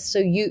do this.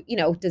 So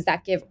does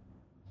that give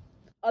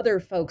other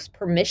folks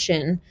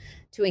permission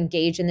to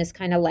engage in this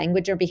kind of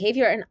language or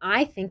behavior? And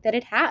I think that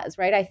it has,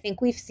 right? I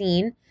think we've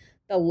seen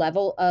the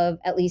level of,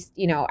 at least,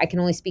 I can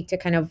only speak to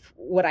kind of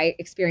what I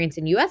experience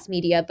in US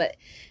media, but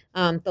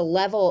the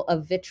level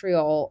of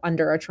vitriol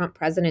under a Trump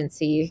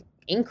presidency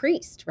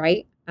increased,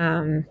 right?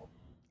 And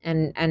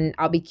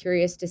I'll be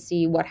curious to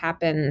see what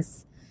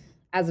happens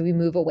as we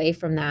move away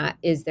from that.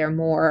 Is there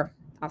more,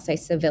 I'll say,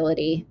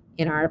 civility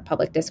in our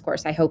public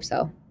discourse? I hope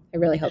so. I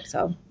really hope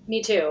so.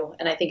 Me too.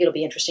 And I think it'll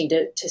be interesting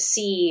to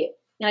see.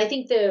 And I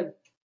think the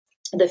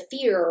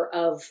fear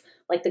of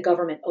like the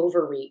government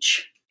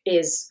overreach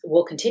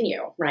will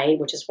continue, right?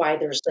 Which is why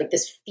there's like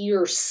this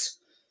fierce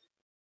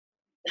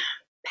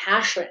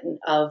passion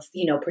of,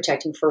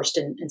 protecting First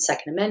and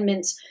Second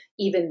Amendments,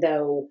 even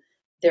though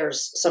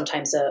there's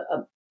sometimes a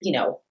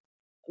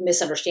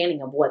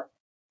misunderstanding of what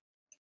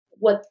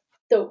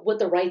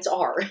the rights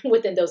are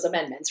within those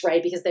amendments,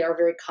 right? Because they are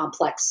very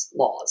complex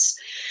laws.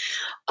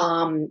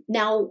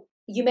 Now,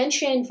 you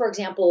mentioned, for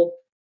example,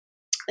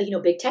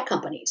 big tech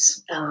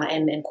companies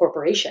and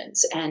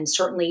corporations, and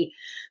certainly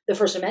the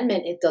First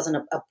Amendment, it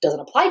doesn't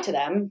apply to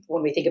them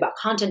when we think about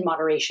content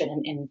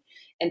moderation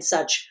and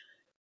such.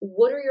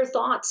 What are your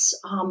thoughts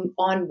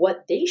on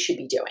what they should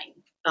be doing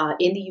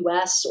in the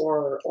U.S.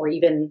 or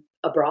even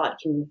abroad?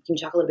 Can you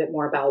talk a little bit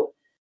more about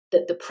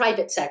the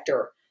private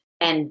sector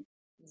and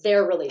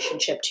their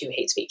relationship to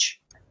hate speech?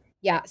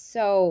 Yeah.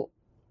 So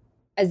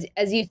as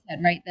you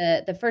said, right,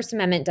 the First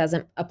Amendment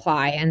doesn't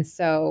apply. And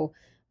so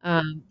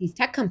these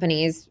tech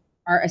companies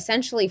are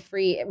essentially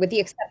free, with the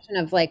exception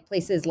of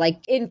places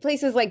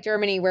like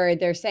Germany, where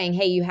they're saying,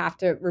 hey, you have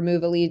to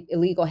remove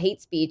illegal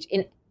hate speech.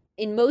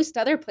 In most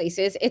other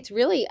places, it's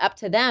really up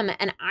to them.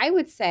 And I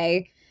would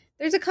say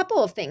there's a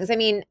couple of things. I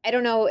mean, I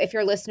don't know if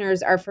your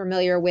listeners are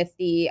familiar with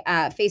the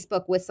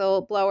Facebook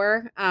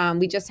whistleblower.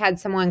 We just had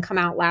someone come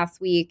out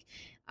last week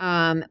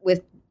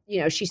with,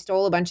 she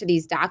stole a bunch of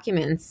these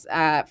documents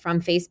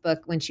from Facebook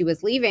when she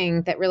was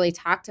leaving, that really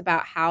talked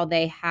about how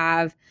they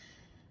have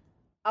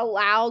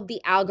allowed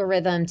the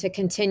algorithm to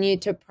continue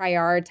to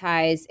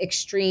prioritize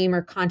extreme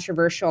or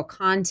controversial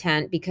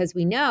content, because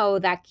we know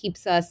that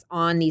keeps us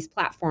on these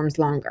platforms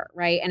longer,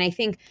 right? And I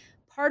think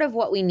part of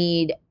what we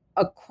need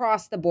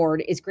across the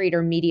board is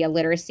greater media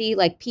literacy.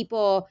 Like,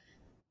 people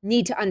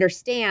need to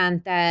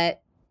understand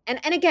that. And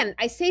again,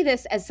 I say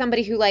this as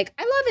somebody who, I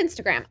love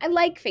Instagram. I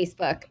like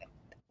Facebook.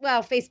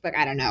 Well, Facebook,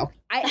 I don't know.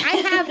 I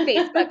have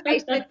Facebook, I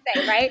should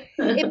say, right?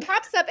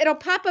 It'll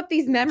pop up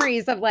these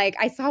memories of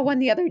I saw one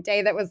the other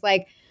day that was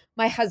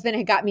my husband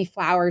had got me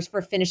flowers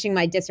for finishing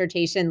my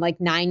dissertation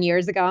 9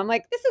 years ago. I'm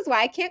like, this is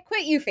why I can't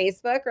quit you,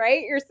 Facebook,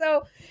 right? You're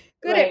so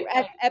good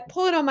at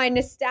pulling on my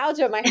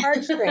nostalgia, my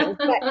heartstrings.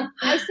 But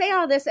I say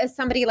all this as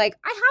somebody I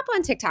hop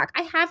on TikTok.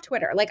 I have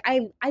Twitter.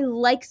 I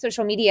like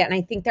social media, and I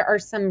think there are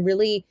some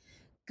really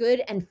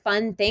good and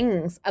fun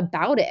things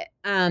about it.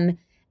 And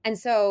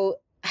so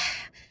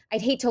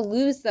I'd hate to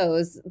lose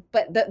those,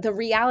 but the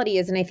reality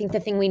is, and I think the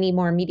thing we need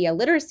more media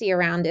literacy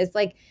around is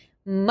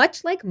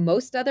much like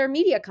most other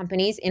media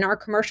companies in our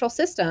commercial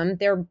system,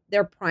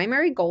 their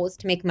primary goal is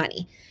to make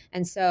money.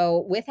 And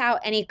so without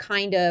any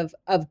kind of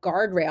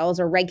guardrails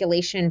or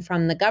regulation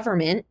from the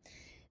government,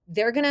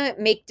 they're going to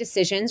make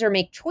decisions or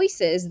make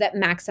choices that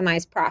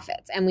maximize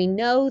profits. And we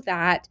know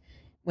that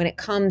when it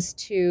comes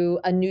to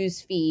a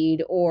news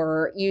feed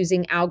or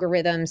using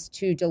algorithms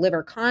to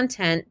deliver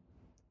content,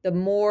 the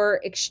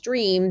more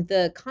extreme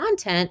the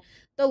content,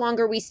 the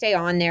longer we stay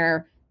on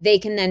there. They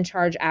can then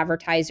charge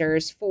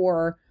advertisers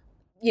for,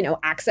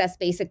 access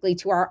basically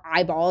to our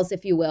eyeballs,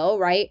 if you will,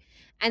 right?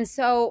 And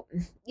so,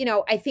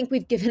 I think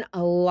we've given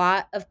a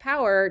lot of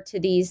power to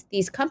these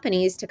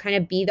companies to kind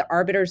of be the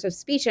arbiters of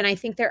speech. And I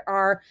think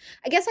I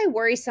guess I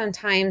worry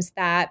sometimes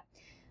that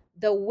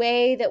the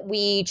way that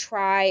we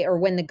try, or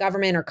when the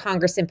government or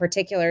Congress in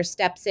particular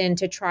steps in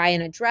to try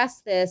and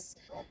address this,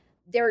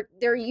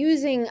 they're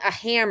using a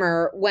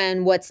hammer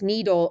when what's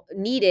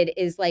needed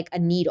is a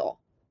needle,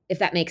 if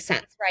that makes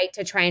sense, right?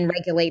 To try and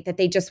regulate that.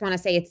 They just want to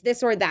say it's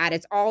this or that,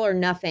 it's all or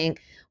nothing.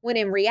 When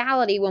in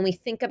reality, when we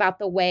think about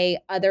the way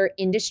other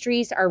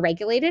industries are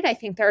regulated, I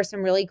think there are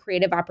some really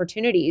creative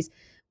opportunities,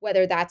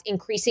 whether that's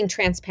increasing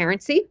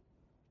transparency,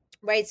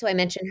 right? So I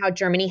mentioned how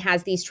Germany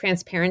has these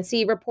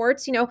transparency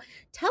reports.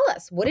 Tell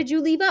us, what did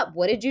you leave up?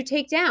 What did you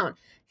take down?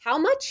 how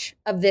much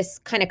of this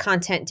kind of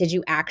content did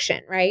you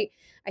action, right?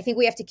 I think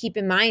we have to keep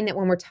in mind that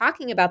when we're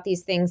talking about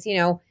these things,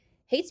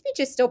 hate speech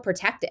is still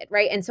protected,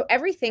 right? And so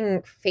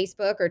everything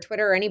Facebook or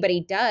Twitter or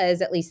anybody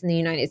does, at least in the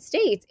United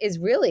States, is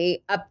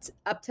really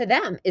up to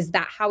them. Is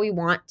that how we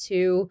want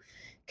to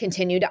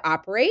continue to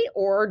operate,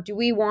 or do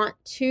we want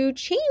to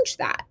change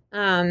that?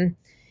 I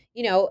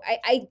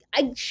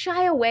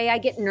shy away. I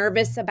get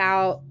nervous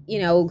about,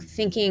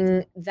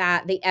 thinking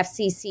that the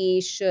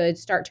FCC should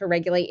start to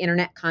regulate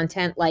internet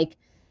content like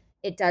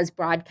it does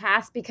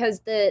broadcast,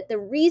 because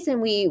the reason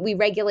we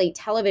regulate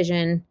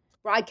television,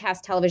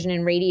 broadcast television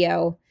and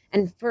radio,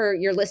 and for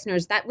your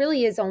listeners, that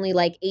really is only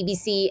like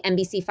ABC,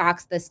 NBC,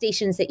 Fox, the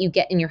stations that you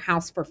get in your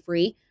house for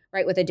free,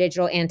 right, with a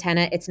digital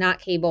antenna. It's not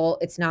cable,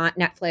 it's not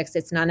Netflix,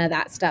 it's none of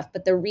that stuff.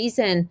 But the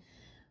reason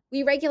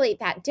we regulate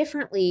that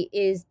differently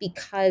is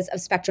because of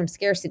spectrum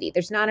scarcity.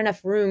 There's not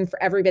enough room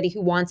for everybody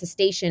who wants a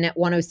station at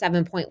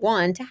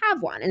 107.1 to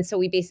have one. And so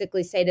we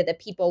basically say to the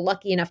people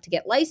lucky enough to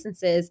get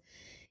licenses,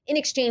 in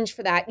exchange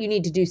for that, you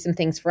need to do some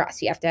things for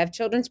us. You have to have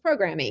children's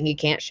programming. You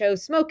can't show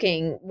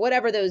smoking,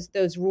 whatever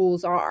those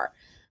rules are.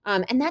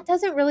 And that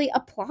doesn't really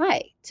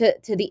apply to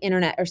the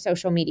internet or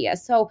social media.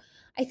 So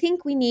I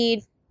think we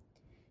need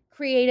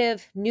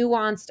creative,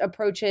 nuanced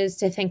approaches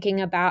to thinking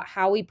about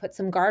how we put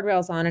some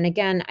guardrails on. And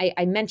again,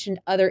 I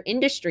mentioned other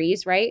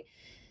industries, right?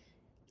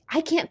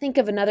 I can't think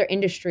of another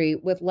industry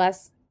with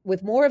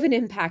more of an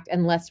impact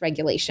and less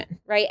regulation,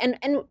 right? And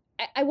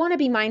I want to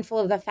be mindful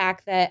of the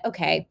fact that,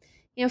 okay,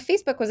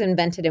 Facebook was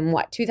invented in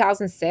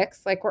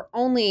 2006? Like, we're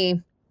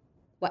only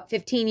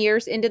 15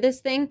 years into this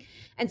thing.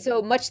 And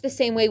so much the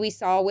same way we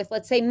saw with,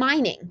 let's say,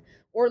 mining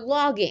or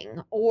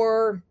logging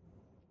or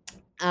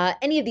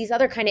any of these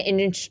other kind of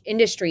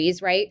industries,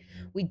 right?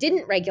 We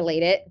didn't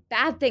regulate it.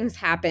 Bad things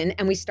happen,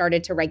 and we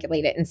started to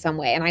regulate it in some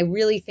way. And I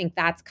really think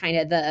that's kind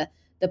of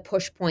the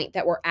push point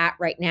that we're at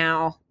right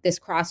now, this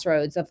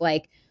crossroads of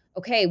like,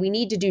 okay, we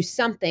need to do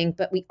something,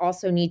 but we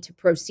also need to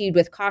proceed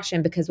with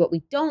caution, because what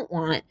we don't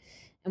want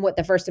and what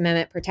the First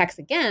Amendment protects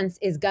against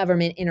is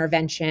government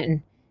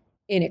intervention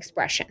in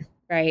expression,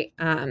 right?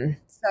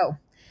 So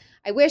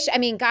I wish,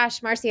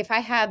 gosh, Marcy, if I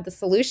had the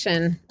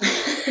solution,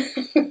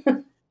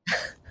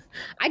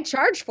 I'd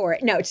charge for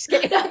it. No, just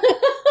kidding.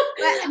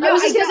 I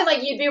was just going to say,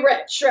 like, you'd be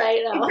rich,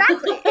 right? No.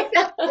 Exactly.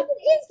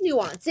 It is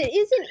nuanced. It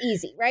isn't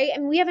easy, right?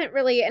 And we haven't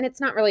really, and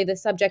it's not really the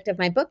subject of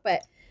my book,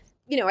 but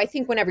I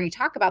think whenever you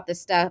talk about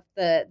this stuff,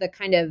 the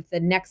kind of the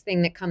next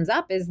thing that comes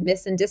up is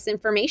mis and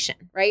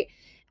disinformation, right?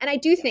 And I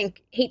do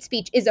think hate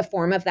speech is a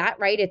form of that,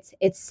 right?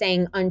 It's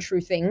saying untrue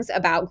things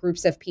about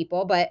groups of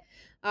people, but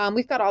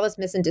we've got all this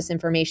mis and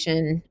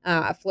disinformation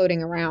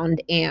floating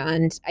around,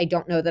 and I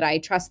don't know that I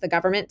trust the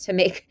government to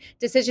make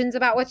decisions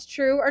about what's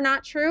true or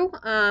not true.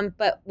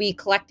 But we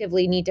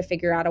collectively need to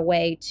figure out a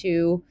way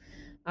to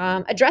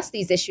address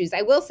these issues.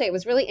 I will say it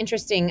was really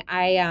interesting.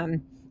 I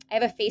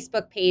have a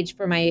Facebook page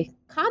for my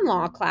comm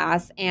law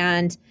class,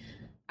 and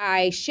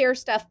I share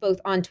stuff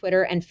both on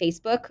Twitter and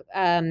Facebook,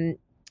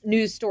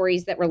 news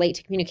stories that relate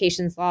to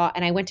communications law.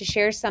 And I went to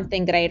share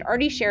something that I had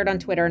already shared on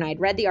Twitter, and I'd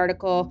read the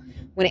article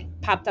when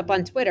it popped up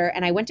on Twitter,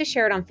 and I went to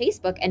share it on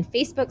Facebook, and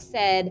Facebook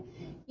said,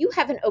 "You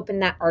haven't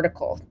opened that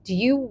article. Do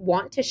you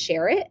want to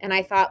share it?" And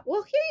I thought,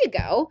 well, here you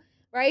go,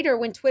 right? Or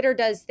when Twitter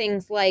does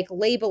things like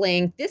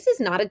labeling, this is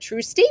not a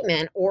true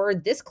statement, or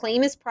this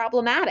claim is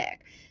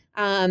problematic.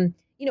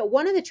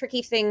 One of the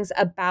tricky things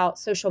about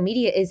social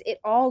media is it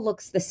all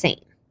looks the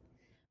same,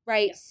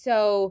 right?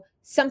 So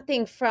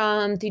something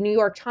from the New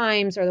York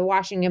Times or the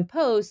Washington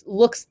Post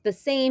looks the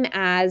same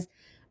as,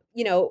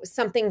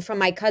 something from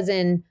my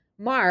cousin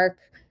Mark,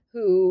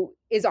 who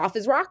is off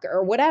his rocker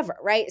or whatever,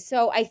 right?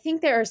 So I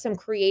think there are some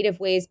creative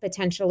ways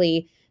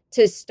potentially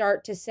to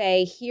start to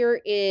say,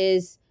 here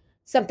is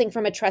something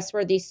from a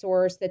trustworthy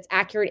source that's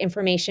accurate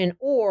information,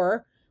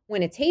 or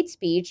when it's hate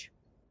speech,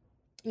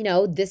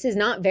 this is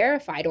not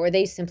verified, or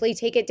they simply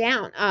take it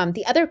down.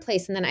 The other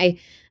place, and then I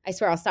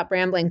swear I'll stop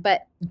rambling,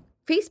 but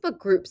Facebook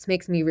groups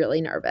makes me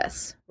really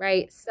nervous,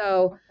 right?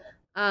 So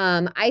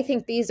I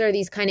think these are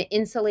these kind of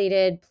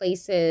insulated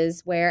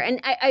places where, and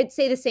I'd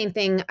say the same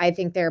thing. I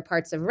think there are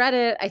parts of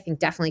Reddit. I think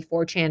definitely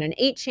 4chan and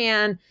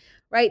 8chan,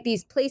 right?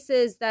 These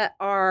places that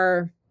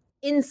are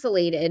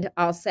insulated,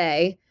 I'll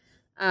say,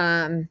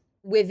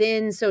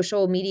 within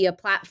social media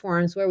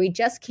platforms where we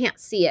just can't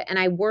see it. And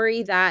I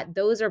worry that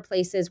those are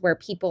places where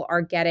people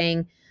are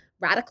getting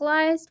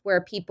radicalized,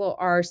 where people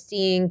are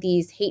seeing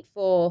these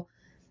hateful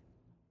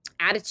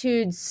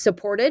attitudes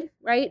supported,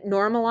 right?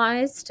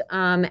 Normalized.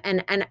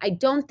 And I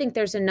don't think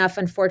there's enough,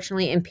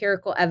 unfortunately,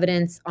 empirical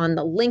evidence on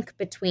the link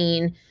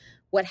between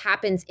what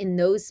happens in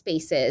those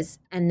spaces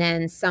and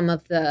then some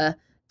of the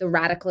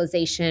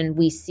radicalization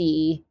we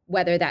see,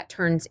 whether that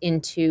turns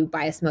into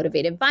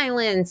bias-motivated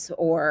violence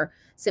or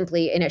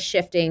simply in a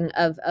shifting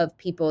of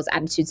people's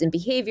attitudes and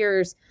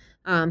behaviors.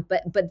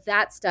 But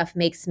that stuff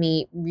makes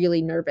me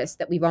really nervous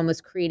that we've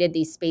almost created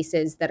these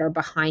spaces that are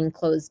behind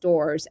closed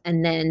doors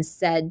and then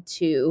said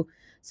to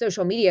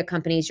social media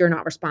companies, you're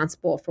not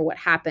responsible for what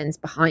happens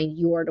behind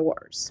your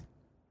doors.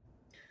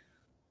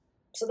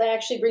 So that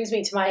actually brings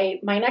me to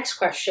my next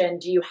question.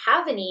 Do you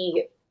have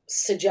any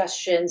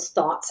suggestions,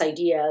 thoughts,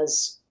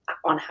 ideas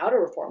on how to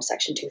reform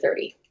Section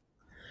 230?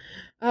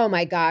 Oh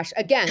my gosh.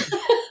 Again,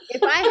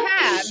 if I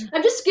have...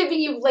 I'm just giving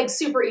you like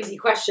super easy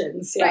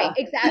questions. Yeah. Right,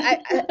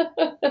 exactly.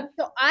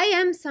 So I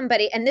am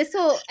somebody, and this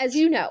will, as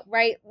you know,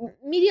 right,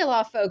 media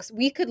law folks,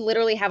 we could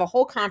literally have a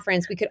whole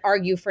conference. We could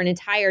argue for an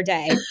entire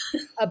day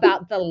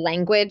about the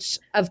language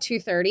of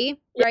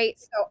 230, right?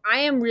 So I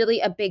am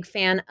really a big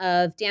fan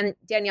of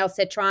Danielle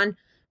Citron,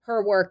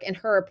 her work and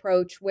her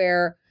approach,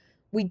 where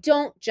we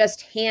don't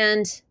just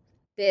hand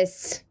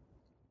this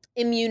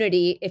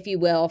immunity, if you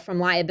will, from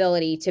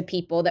liability to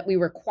people, that we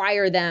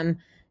require them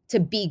to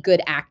be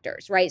good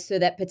actors, right? So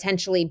that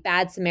potentially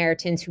bad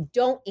Samaritans who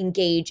don't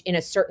engage in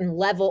a certain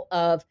level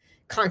of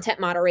content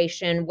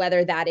moderation,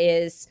 whether that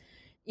is,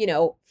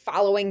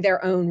 following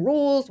their own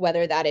rules,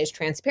 whether that is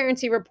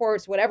transparency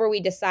reports, whatever we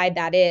decide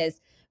that is,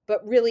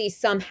 but really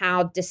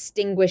somehow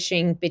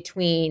distinguishing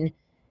between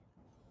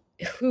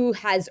who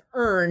has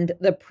earned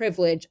the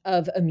privilege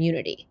of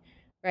immunity,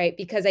 right?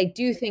 Because I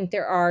do think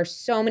there are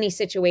so many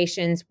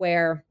situations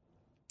where,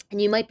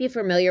 and you might be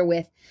familiar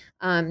with,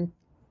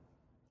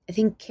 I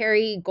think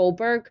Carrie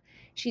Goldberg,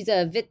 she's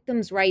a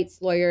victims'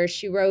 rights lawyer.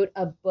 She wrote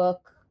a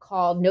book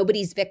called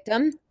Nobody's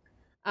Victim.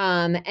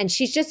 And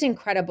she's just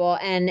incredible.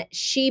 And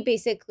she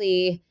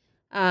basically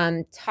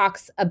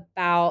talks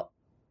about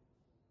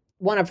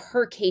one of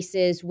her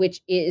cases,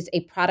 which is a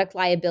product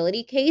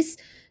liability case.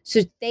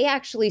 So they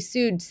actually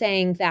sued,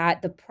 saying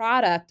that the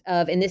product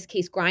of, in this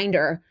case,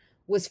 Grindr,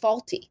 was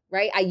faulty,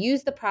 right? I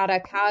used the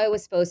product how I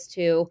was supposed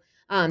to.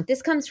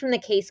 This comes from the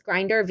case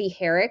Grindr v.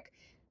 Herrick.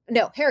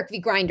 No, Herrick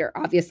v. Grindr,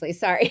 obviously.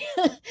 Sorry.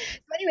 So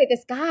anyway,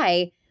 this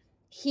guy,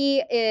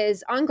 he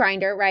is on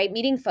Grindr, right?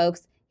 Meeting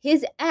folks.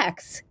 His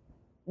ex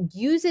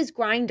uses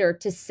Grindr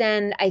to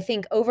send, I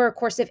think, over a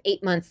course of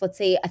 8 months, let's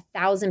say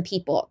 1,000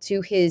 people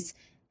to his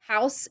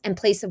house and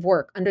place of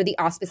work under the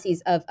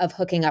auspices of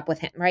hooking up with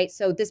him, right?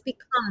 So this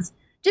becomes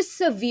just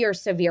severe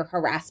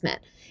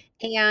harassment.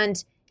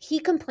 And he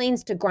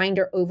complains to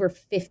Grindr over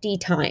 50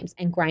 times,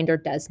 and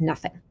Grindr does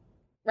nothing,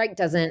 right?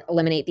 Doesn't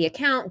eliminate the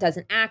account,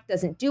 doesn't act,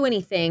 doesn't do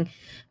anything.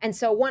 And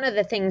so one of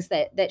the things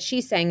that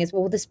she's saying is,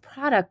 well, this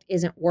product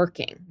isn't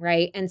working,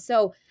 right? And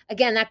so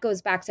again, that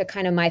goes back to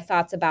kind of my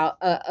thoughts about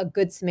a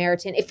good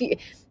Samaritan.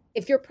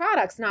 If your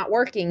product's not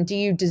working, do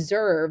you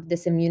deserve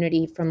this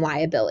immunity from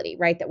liability,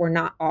 right? That we're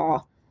not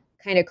all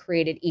kind of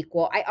created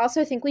equal. I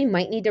also think we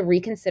might need to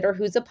reconsider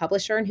who's a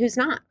publisher and who's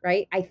not,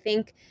 right? I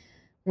think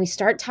when we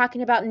start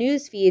talking about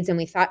news feeds and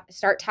we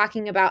start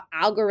talking about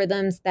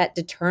algorithms that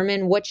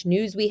determine which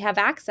news we have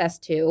access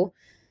to,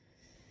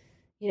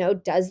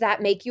 does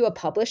that make you a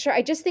publisher?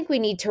 I just think we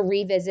need to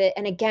revisit.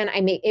 And again,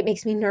 it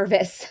makes me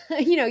nervous.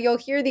 You'll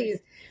hear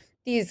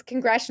these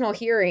congressional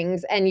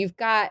hearings and you've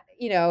got,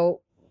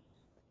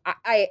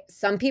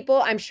 some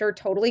people I'm sure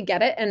totally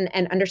get it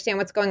and understand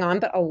what's going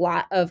on, but a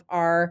lot of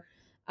our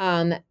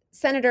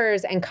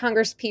senators and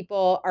Congress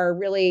people are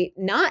really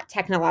not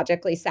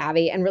technologically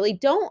savvy and really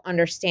don't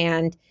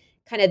understand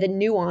kind of the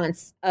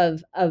nuance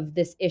of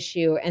this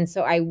issue. And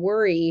so I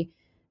worry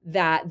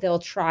that they'll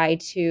try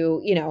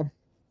to,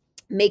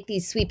 make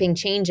these sweeping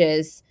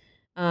changes.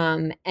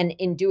 And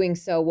in doing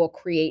so, will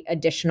create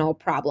additional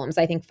problems.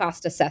 I think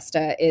FOSTA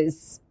SESTA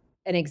is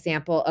an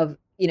example of,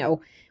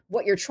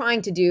 what you're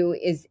trying to do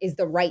is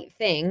the right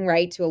thing,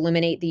 right? To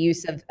eliminate the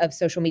use of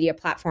social media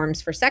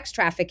platforms for sex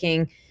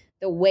trafficking.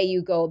 The way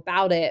you go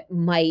about it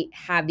might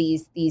have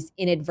these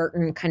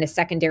inadvertent kind of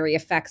secondary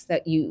effects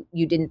that you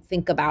didn't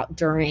think about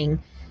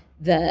during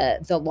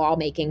the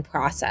lawmaking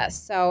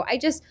process. So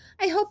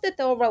I hope that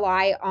they'll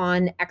rely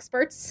on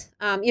experts,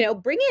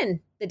 bring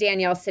in the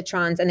Danielle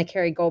Citrons and the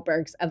Carrie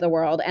Goldbergs of the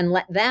world and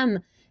let them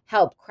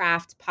help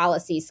craft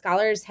policy.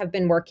 Scholars have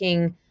been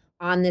working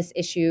on this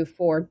issue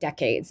for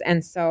decades.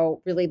 And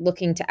so really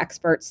looking to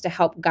experts to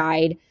help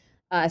guide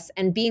us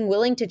and being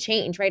willing to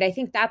change, right? I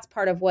think that's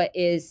part of what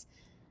is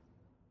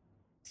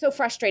so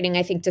frustrating,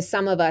 I think, to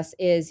some of us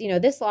is,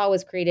 this law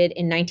was created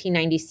in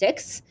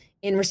 1996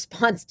 in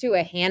response to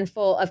a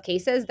handful of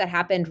cases that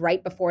happened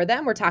right before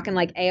them. We're talking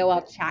like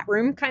AOL chat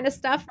room kind of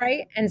stuff,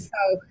 right? And so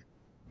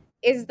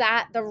is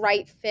that the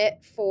right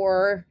fit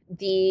for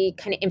the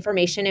kind of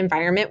information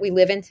environment we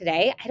live in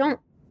today? I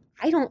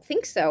don't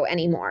think so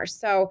anymore.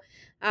 So,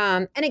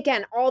 and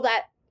again, all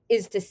that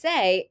is to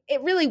say,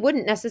 it really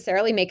wouldn't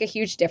necessarily make a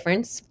huge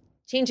difference.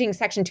 Changing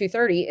Section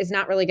 230 is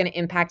not really going to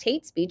impact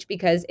hate speech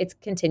because it's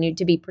continued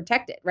to be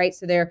protected, right?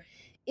 So there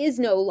is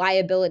no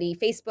liability.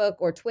 Facebook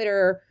or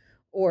Twitter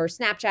or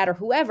Snapchat or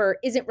whoever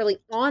isn't really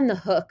on the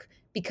hook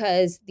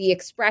because the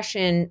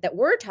expression that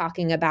we're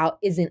talking about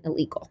isn't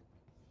illegal.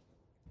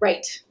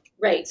 Right.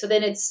 So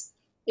then it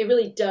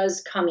really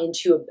does come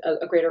into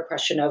a greater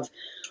question of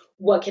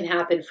what can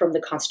happen from the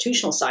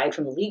constitutional side,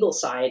 from the legal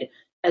side,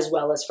 as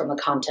well as from the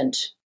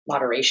content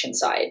moderation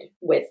side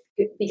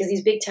because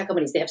these big tech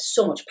companies, they have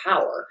so much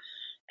power.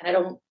 And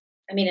in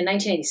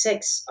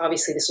 1986,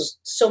 obviously this was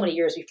so many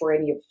years before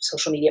any of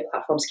social media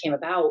platforms came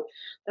about.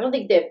 I don't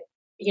think that,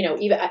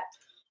 even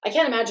I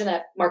can't imagine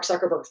that Mark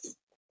Zuckerberg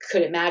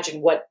could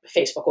imagine what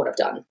Facebook would have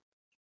done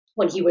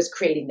when he was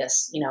creating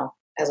this,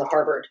 as a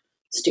Harvard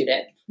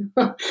student.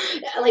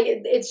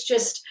 It's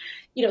just,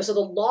 so the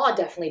law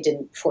definitely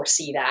didn't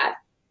foresee that.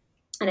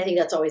 And I think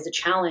that's always the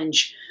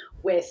challenge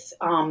with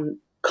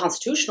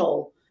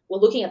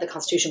looking at the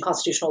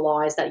constitutional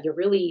law, is that you're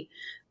really,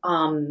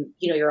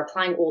 you're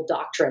applying old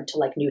doctrine to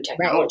like new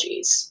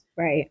technologies.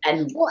 Right.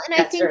 And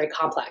I think very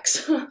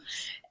complex.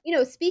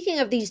 Speaking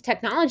of these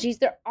technologies,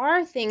 there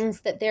are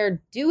things that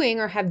they're doing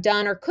or have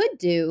done or could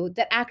do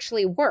that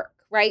actually work,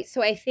 right?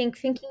 So I think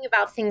thinking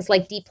about things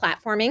like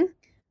deplatforming,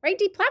 right?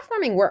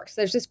 Deplatforming works.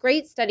 There's this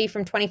great study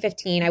from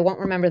 2015. I won't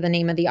remember the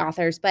name of the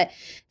authors, but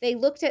they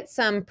looked at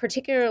some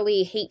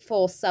particularly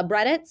hateful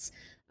subreddits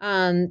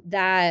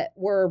that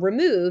were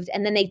removed,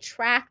 and then they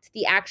tracked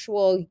the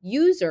actual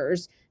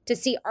users to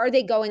see, are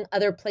they going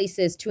other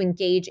places to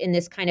engage in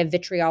this kind of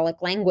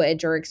vitriolic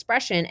language or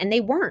expression? And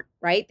they weren't,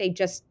 right? They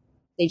just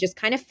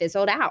kind of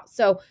fizzled out.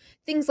 So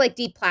things like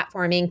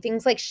deplatforming,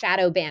 things like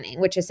shadow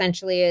banning, which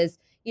essentially is,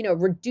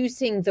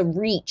 reducing the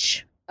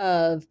reach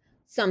of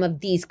some of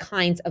these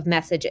kinds of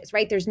messages,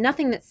 right? There's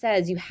nothing that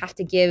says you have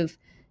to give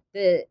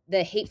the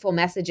hateful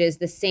messages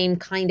the same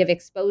kind of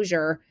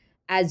exposure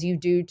as you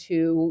do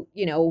to,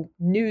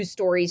 news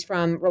stories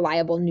from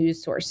reliable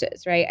news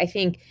sources, right? I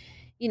think,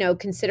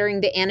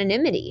 considering the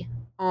anonymity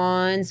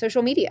on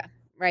social media,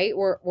 right?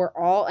 We're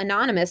all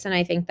anonymous. And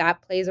I think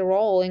that plays a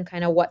role in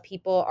kind of what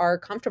people are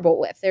comfortable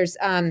with. There's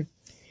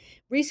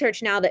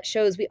research now that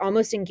shows we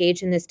almost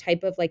engage in this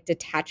type of like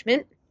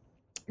detachment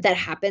that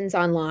happens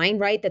online,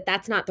 right?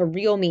 That's not the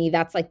real me.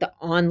 That's like the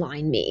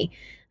online me.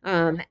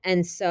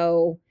 And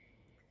so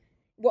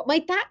what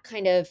might that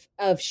kind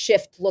of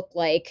shift look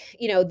like?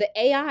 The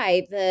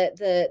AI,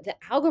 the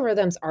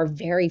algorithms are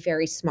very,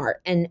 very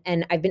smart. And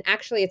I've been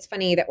it's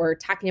funny that we're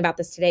talking about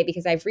this today,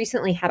 because I've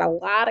recently had a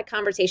lot of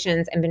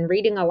conversations and been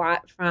reading a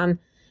lot from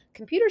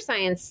computer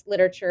science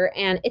literature.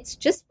 And it's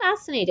just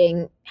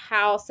fascinating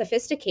how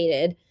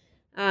sophisticated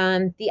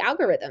the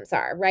algorithms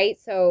are, right?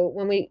 So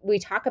when we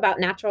talk about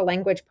natural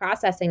language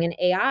processing and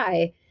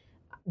AI,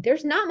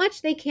 there's not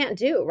much they can't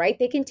do, right?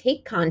 They can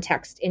take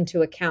context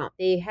into account.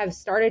 They have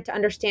started to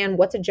understand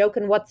what's a joke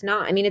and what's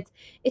not. I mean,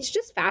 it's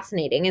just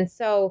fascinating. And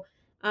so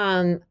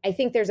I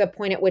think there's a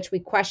point at which we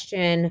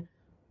question,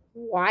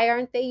 why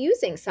aren't they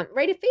using some,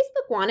 right? If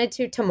Facebook wanted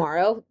to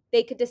tomorrow,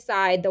 they could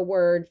decide the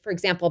word, for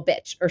example,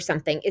 bitch or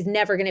something is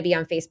never going to be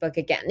on Facebook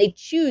again. They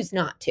choose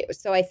not to.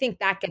 So I think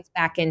that gets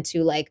back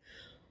into like,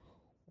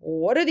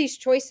 what are these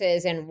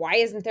choices and why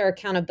isn't there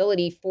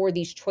accountability for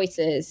these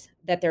choices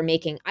that they're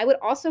making? I would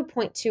also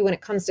point to, when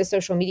it comes to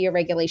social media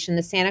regulation,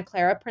 the Santa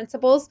Clara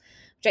Principles,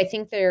 which I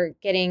think they're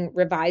getting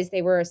revised.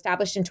 They were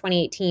established in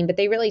 2018, but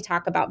they really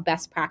talk about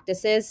best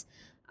practices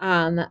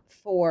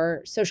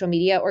for social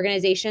media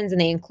organizations. And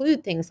they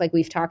include things like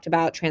we've talked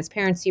about,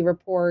 transparency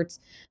reports,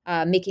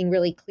 making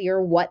really clear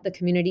what the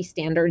community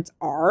standards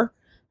are.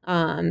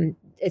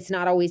 It's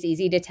not always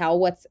easy to tell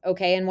what's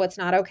okay and what's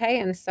not okay.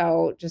 And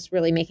so just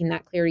really making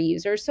that clear to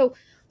users. So,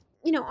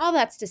 all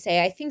that's to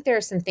say, I think there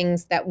are some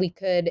things that we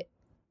could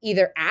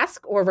either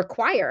ask or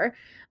require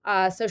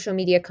social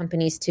media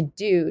companies to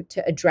do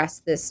to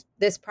address this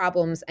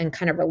problems and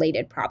kind of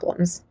related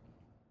problems.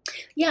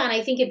 Yeah, and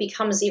I think it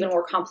becomes even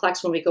more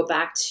complex when we go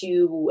back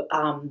to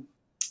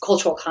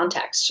cultural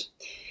context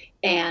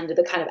and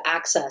the kind of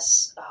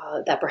access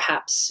that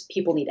perhaps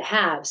people need to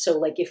have. So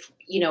like if,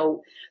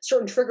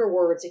 certain trigger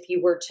words, if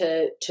you were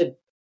to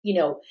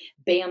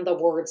ban the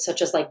words such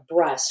as like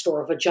breast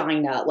or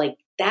vagina, like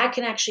that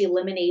can actually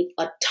eliminate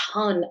a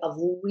ton of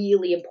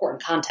really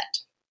important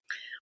content,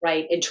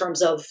 right? In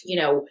terms of,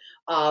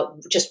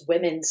 just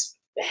women's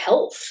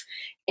health.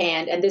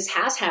 And this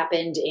has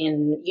happened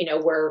in,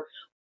 where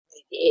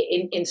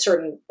in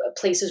certain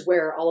places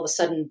where all of a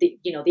sudden, the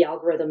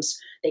algorithms,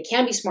 they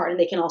can be smart and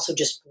they can also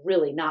just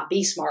really not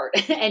be smart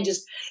and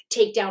just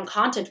take down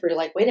content where you're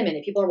like, wait a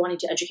minute, people are wanting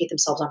to educate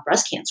themselves on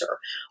breast cancer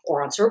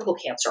or on cervical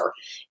cancer.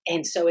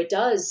 And so it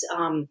does,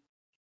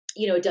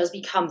 it does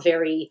become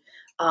very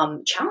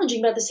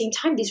challenging, but at the same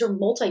time, these are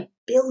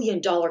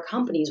multi-billion-dollar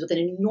companies with an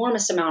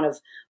enormous amount of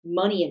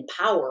money and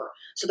power.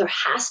 So there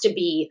has to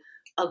be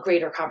a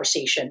greater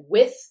conversation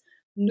with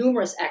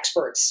numerous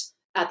experts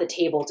at the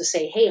table to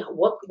say, hey,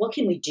 what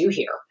can we do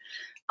here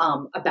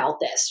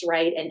about this,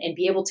 right? And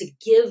be able to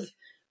give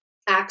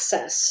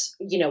access,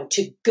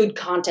 to good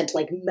content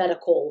like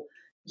medical,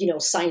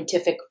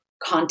 scientific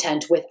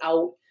content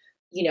without,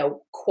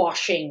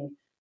 quashing,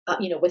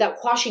 without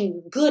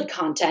quashing good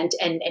content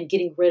and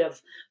getting rid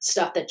of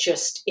stuff that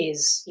just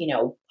is,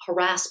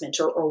 harassment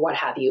or what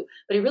have you.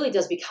 But it really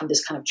does become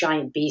this kind of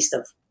giant beast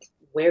of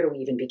where do we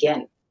even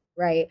begin?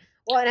 Right.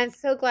 Well, and I'm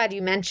so glad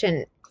you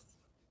mentioned,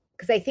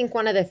 because I think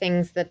one of the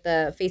things that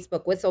the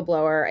Facebook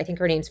whistleblower, I think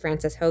her name's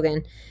Frances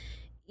Hogan,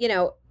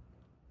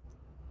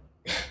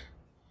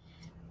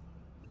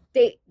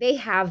 they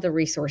have the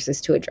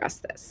resources to address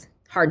this.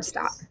 Hard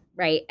stop,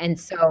 right? And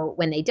so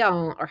when they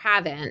don't or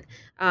haven't,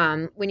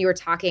 when you were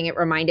talking, it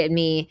reminded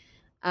me,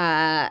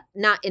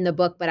 not in the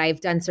book, but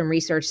I've done some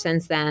research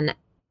since then.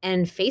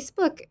 And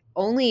Facebook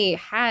only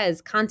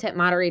has content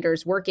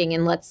moderators working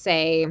in, let's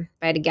say, if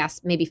I had to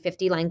guess, maybe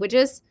 50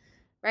 languages,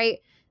 right?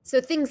 So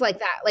things like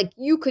that, like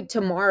you could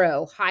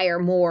tomorrow hire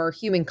more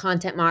human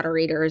content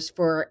moderators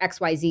for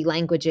XYZ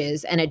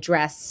languages and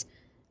address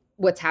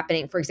what's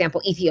happening. For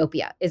example,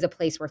 Ethiopia is a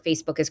place where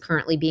Facebook is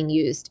currently being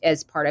used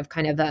as part of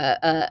kind of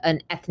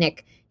an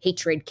ethnic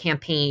hatred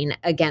campaign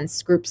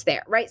against groups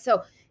there, right?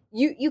 So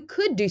you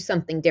could do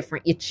something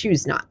different. You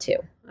choose not to.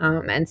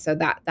 And so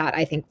that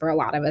I think for a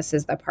lot of us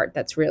is the part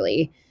that's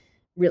really,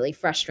 really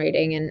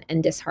frustrating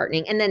and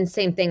disheartening. And then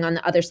same thing on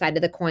the other side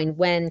of the coin,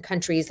 when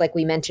countries like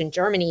we mentioned,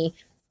 Germany,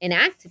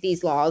 enact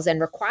these laws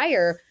and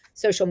require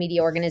social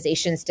media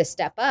organizations to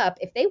step up,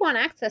 if they want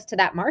access to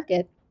that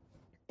market,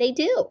 they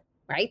do,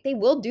 right? They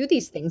will do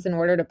these things in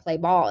order to play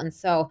ball. And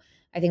so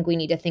I think we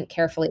need to think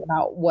carefully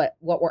about what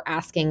we're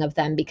asking of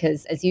them,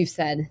 because as you've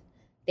said,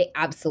 they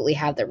absolutely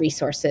have the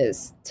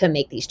resources to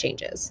make these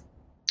changes.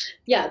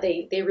 Yeah,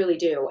 they really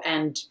do.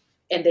 And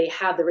they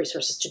have the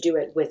resources to do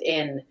it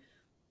within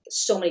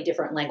so many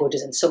different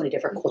languages and so many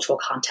different cultural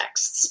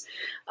contexts.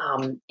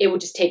 It would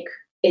just take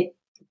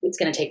it's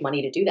going to take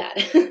money to do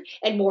that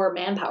and more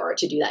manpower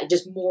to do that.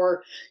 Just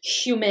more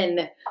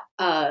human,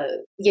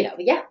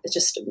 it's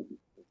just,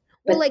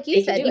 well, like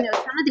you said, some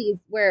of these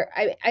where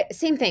I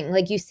same thing,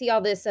 like you see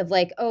all this of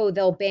like, oh,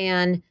 they'll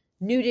ban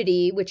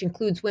nudity, which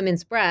includes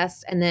women's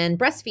breasts, and then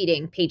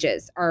breastfeeding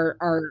pages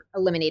are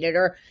eliminated.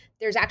 Or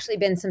there's actually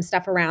been some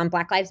stuff around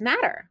Black Lives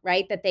Matter,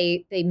 right? That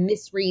they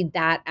misread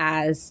that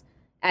as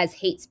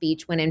hate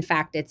speech when in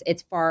fact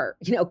it's far,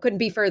 couldn't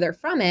be further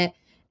from it.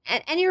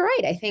 And you're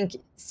right. I think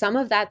some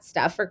of that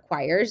stuff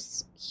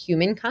requires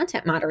human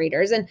content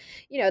moderators. And,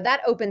 that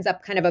opens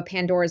up kind of a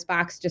Pandora's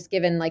box, just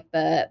given like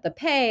the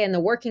pay and the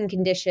working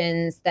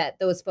conditions that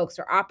those folks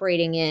are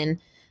operating in.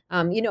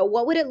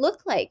 What would it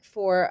look like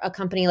for a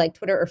company like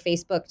Twitter or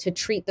Facebook to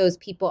treat those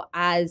people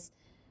as,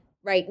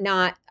 right,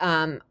 not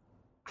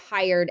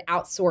hired,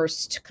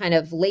 outsourced kind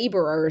of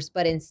laborers,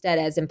 but instead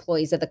as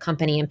employees of the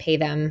company and pay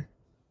them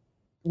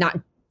not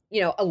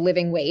a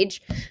living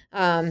wage?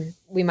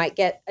 We might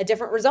get a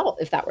different result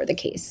if that were the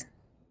case.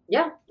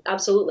 Yeah,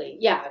 absolutely.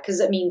 Yeah.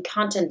 Cause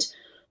content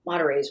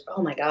moderators,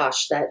 oh my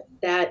gosh,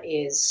 that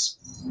is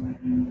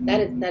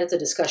a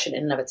discussion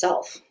in and of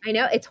itself. I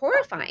know, it's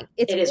horrifying.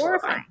 It is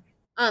horrifying.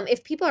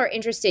 If people are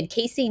interested,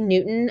 Casey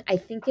Newton, I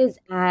think is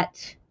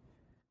at,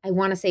 I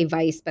want to say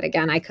Vice, but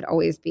again,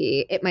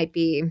 it might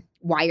be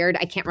Wired.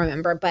 I can't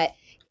remember, but,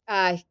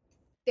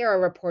 they're a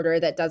reporter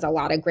that does a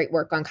lot of great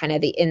work on kind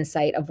of the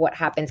insight of what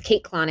happens.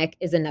 Kate Klonick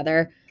is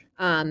another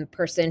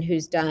person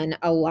who's done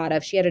a lot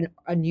of, she had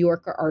a New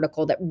Yorker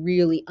article that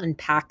really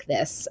unpacked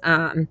this.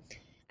 And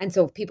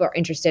so if people are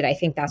interested, I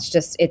think that's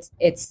just,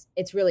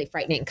 it's really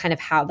frightening kind of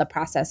how the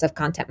process of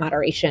content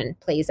moderation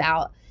plays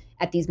out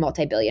at these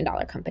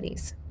multi-billion-dollar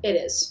companies. It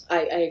is. I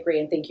agree.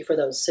 And thank you for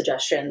those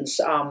suggestions.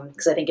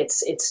 Because I think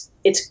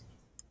it's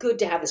good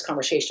to have this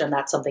conversation. And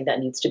that's something that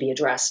needs to be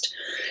addressed,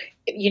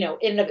 in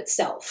and of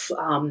itself.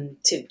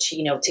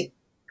 To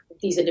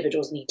these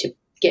individuals need to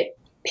get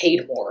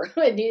paid more.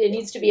 It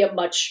needs to be a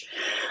much,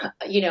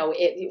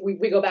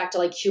 we go back to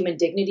like human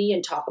dignity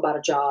and talk about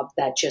a job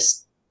that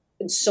just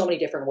in so many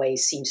different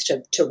ways seems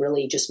to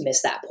really just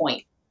miss that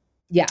point.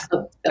 Yeah,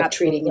 of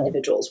treating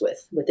individuals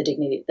with the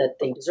dignity that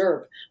they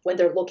deserve when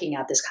they're looking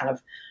at this kind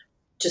of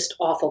just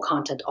awful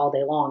content all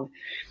day long.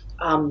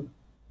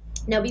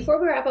 Now, before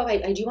we wrap up,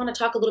 I do want to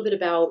talk a little bit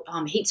about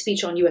hate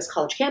speech on U.S.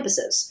 college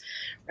campuses,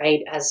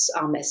 right? As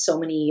so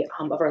many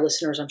of our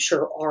listeners, I'm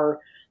sure, are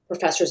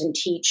professors and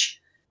teach.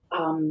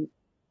 Can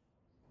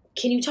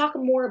you talk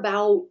more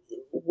about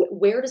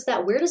where does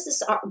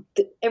this,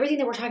 everything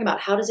that we're talking about,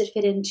 how does it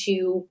fit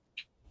into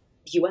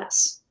the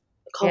U.S.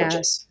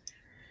 colleges? Yeah.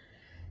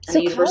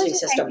 So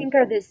colleges, I think,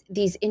 are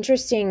these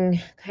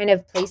interesting kind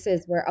of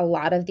places where a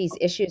lot of these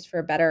issues,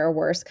 for better or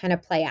worse, kind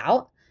of play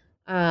out.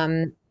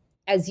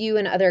 As you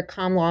and other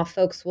comm law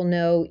folks will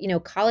know,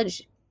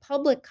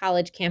 public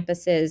college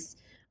campuses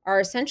are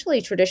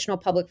essentially traditional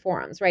public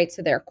forums, right?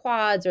 So they're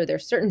quads or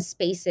there's certain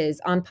spaces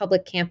on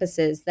public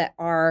campuses that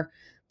are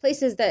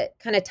places that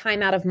kind of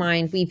time out of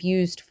mind we've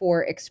used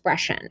for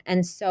expression.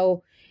 And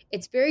so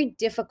it's very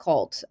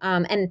difficult.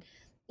 And,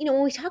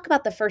 when we talk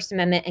about the First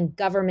Amendment and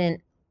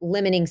government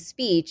limiting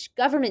speech,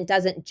 government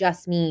doesn't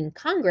just mean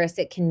Congress.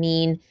 It can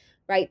mean,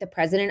 right, the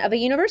president of a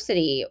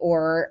university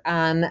or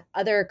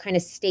other kind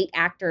of state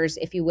actors,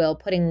 if you will,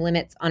 putting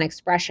limits on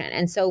expression.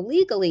 And so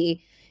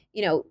legally,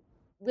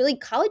 really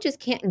colleges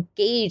can't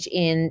engage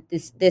in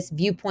this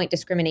viewpoint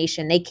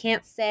discrimination. They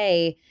can't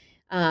say,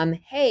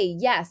 hey,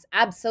 yes,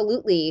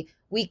 absolutely,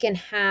 we can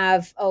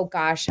have, oh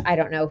gosh, I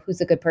don't know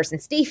who's a good person,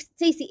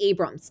 Stacey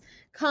Abrams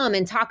come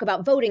and talk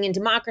about voting and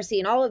democracy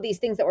and all of these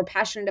things that we're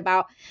passionate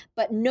about.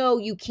 But no,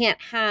 you can't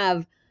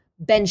have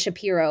Ben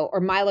Shapiro or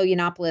Milo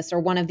Yiannopoulos or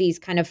one of these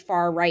kind of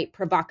far-right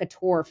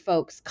provocateur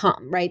folks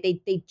come, right?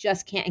 They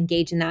just can't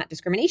engage in that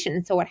discrimination.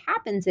 And so what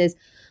happens is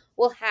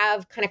we'll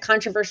have kind of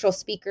controversial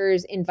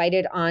speakers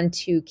invited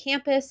onto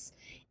campus.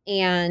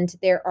 And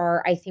there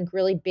are, I think,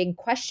 really big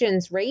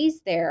questions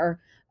raised there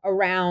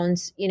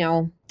around,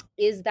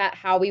 is that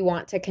how we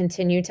want to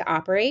continue to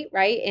operate,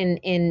 right?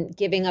 In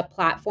giving a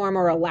platform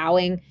or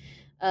allowing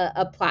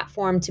a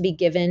platform to be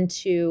given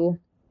to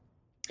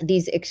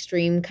these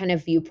extreme kind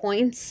of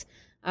viewpoints.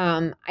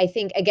 I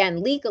think,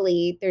 again,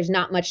 legally, there's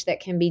not much that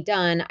can be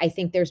done. I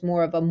think there's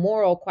more of a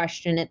moral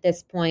question at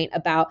this point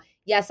about,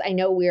 yes, I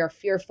know we are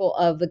fearful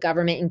of the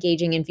government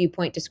engaging in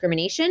viewpoint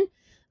discrimination.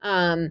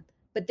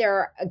 But there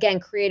are, again,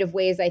 creative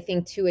ways, I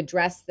think, to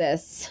address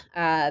this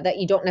that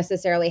you don't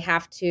necessarily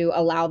have to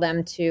allow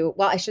them to,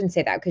 well, I shouldn't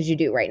say that because you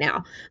do right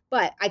now,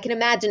 but I can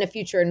imagine a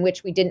future in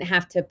which we didn't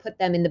have to put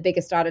them in the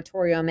biggest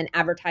auditorium and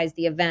advertise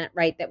the event,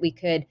 right? That we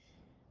could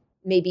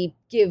maybe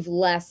give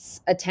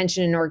less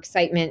attention or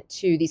excitement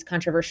to these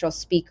controversial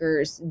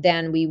speakers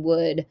than we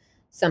would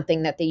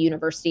something that the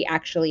university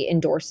actually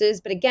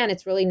endorses. But again,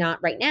 it's really not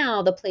right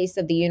now the place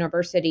of the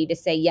university to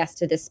say yes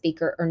to this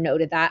speaker or no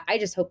to that. I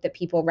just hope that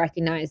people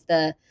recognize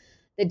the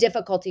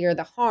difficulty or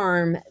the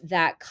harm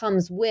that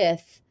comes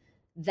with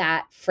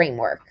that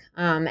framework.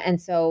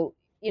 And so,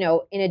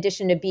 in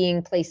addition to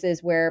being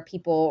places where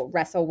people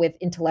wrestle with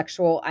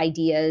intellectual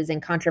ideas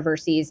and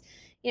controversies,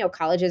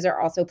 colleges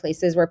are also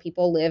places where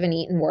people live and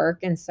eat and work.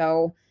 And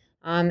so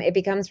it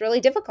becomes really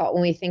difficult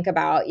when we think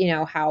about,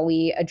 how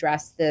we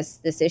address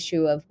this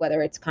issue of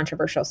whether it's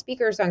controversial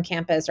speakers on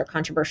campus or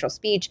controversial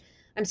speech.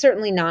 I'm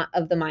certainly not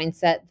of the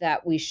mindset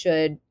that we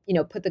should,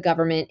 put the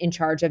government in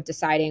charge of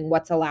deciding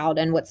what's allowed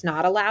and what's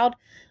not allowed.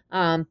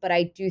 But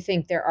I do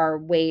think there are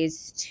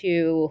ways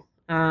to,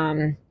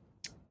 again,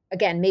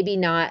 maybe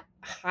not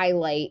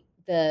highlight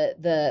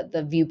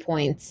the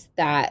viewpoints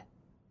that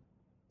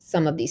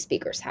some of these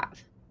speakers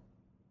have.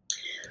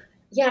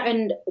 Yeah,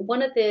 and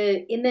one of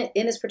in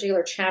this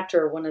particular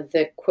chapter, one of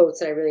the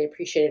quotes that I really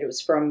appreciated, it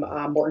was from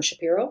Morton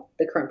Shapiro,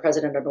 the current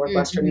president of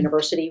Northwestern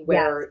University,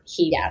 where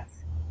he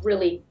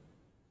really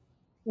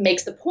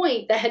makes the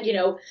point that,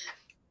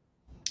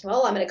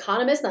 well, I'm an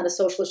economist, not a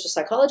socialist or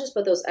psychologist,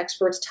 but those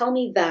experts tell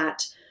me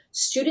that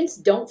students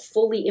don't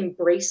fully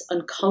embrace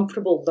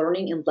uncomfortable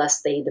learning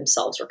unless they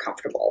themselves are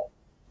comfortable.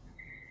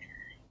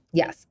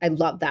 Yes, I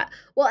love that.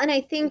 Well, and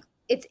I think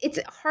it's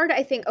hard,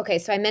 I think, okay,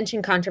 so I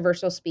mentioned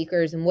controversial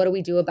speakers and what do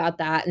we do about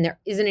that? And there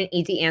isn't an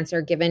easy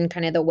answer given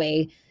kind of the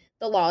way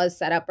the law is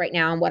set up right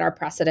now and what our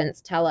precedents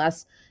tell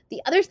us.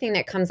 The other thing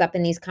that comes up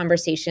in these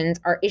conversations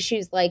are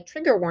issues like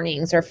trigger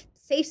warnings or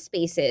safe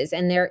spaces.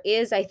 And there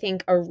is, I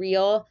think, a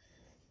real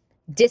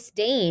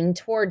disdain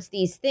towards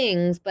these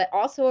things, but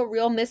also a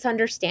real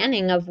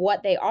misunderstanding of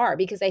what they are.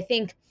 Because I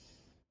think,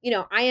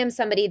 I am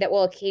somebody that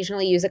will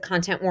occasionally use a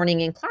content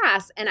warning in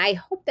class. And I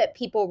hope that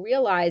people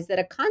realize that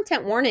a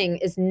content warning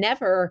is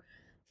never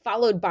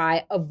followed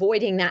by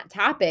avoiding that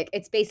topic.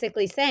 It's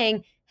basically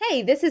saying,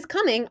 hey, this is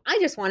coming. I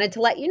just wanted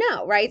to let you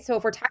know, right? So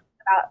if we're talking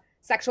about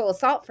sexual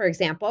assault, for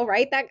example,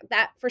 right,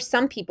 that for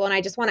some people, and I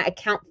just want to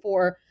account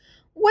for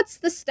what's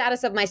the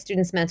status of my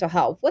students' mental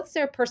health? What's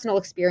their personal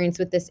experience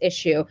with this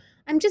issue?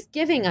 I'm just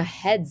giving a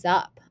heads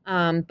up.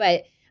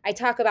 But I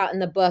talk about in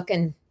the book,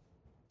 and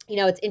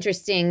it's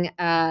interesting.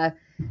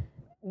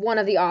 One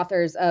of the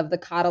authors of The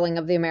Coddling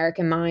of the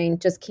American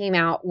Mind just came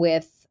out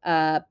with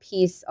a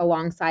piece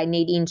alongside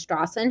Nadine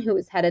Strawson, who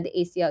was head of the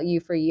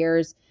ACLU for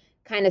years,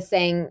 kind of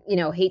saying,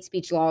 hate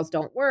speech laws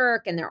don't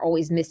work and they're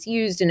always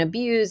misused and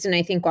abused. And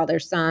I think while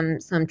there's some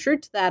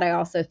truth to that, I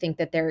also think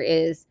that there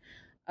is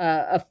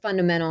a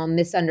fundamental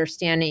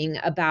misunderstanding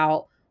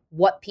about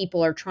what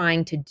people are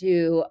trying to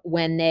do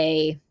when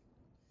they,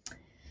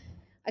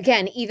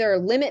 again, either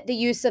limit the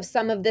use of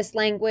some of this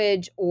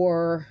language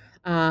or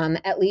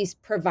at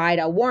least provide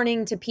a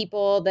warning to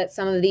people that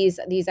some of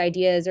these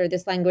ideas or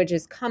this language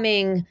is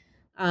coming.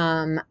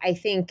 I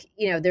think,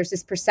 there's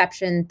this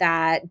perception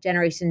that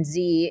Generation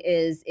Z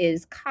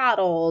is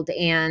coddled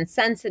and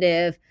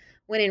sensitive,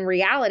 when in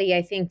reality,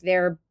 I think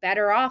they're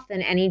better off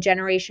than any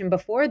generation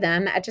before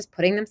them at just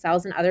putting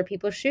themselves in other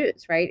people's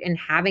shoes, right? And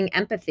having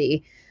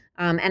empathy.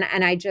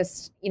 And I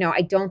just,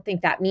 I don't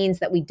think that means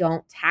that we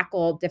don't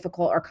tackle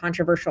difficult or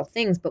controversial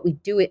things, but we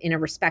do it in a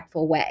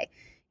respectful way.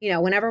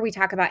 Whenever we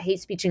talk about hate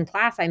speech in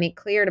class, I make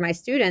clear to my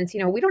students,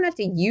 we don't have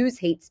to use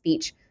hate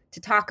speech to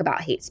talk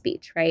about hate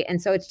speech, right?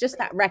 And so it's just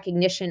that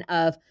recognition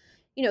of,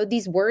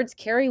 these words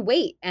carry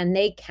weight and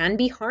they can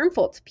be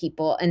harmful to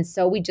people. And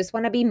so we just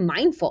want to be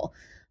mindful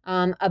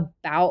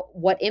about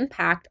what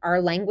impact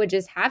our language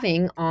is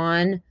having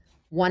on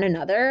one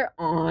another,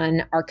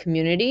 on our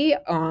community,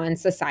 on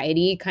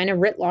society, kind of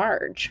writ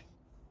large.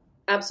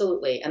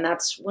 Absolutely. And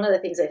that's one of the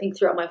things I think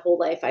throughout my whole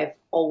life, I've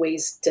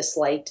always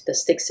disliked the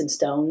sticks and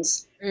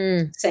stones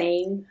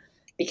saying,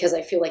 because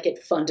I feel like it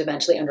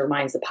fundamentally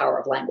undermines the power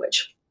of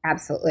language.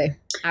 Absolutely.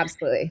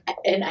 Absolutely.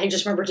 And I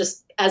just remember,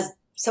 just as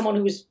someone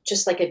who was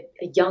just like a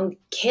young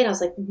kid, I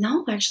was like,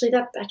 no, actually,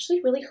 that's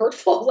actually really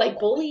hurtful. Like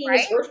bullying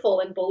is hurtful,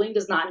 and bullying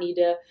does not need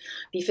to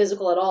be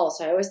physical at all.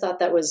 So I always thought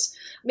that was,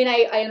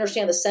 I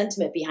understand the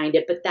sentiment behind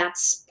it, but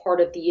that's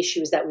part of the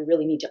issue, is that we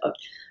really need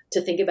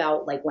to think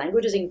about, like,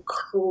 language is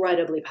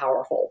incredibly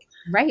powerful.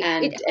 Right.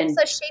 And it helps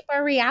us shape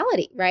our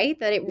reality, right?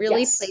 That it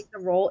really plays a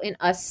role in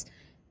us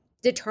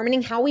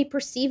determining how we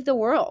perceive the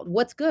world,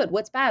 what's good,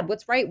 what's bad,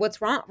 what's right,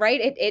 what's wrong, right?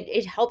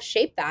 It helps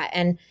shape that.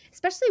 And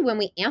especially when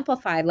we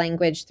amplify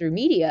language through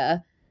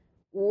media,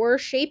 we're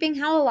shaping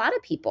how a lot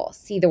of people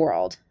see the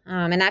world.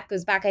 And that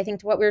goes back, I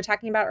think, to what we were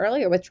talking about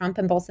earlier with Trump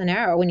and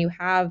Bolsonaro. When you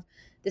have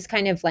this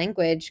kind of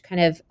language,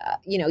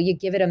 you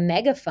give it a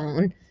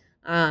megaphone,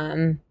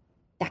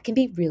 that can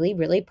be really,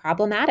 really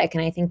problematic.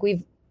 And I think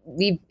we've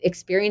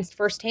experienced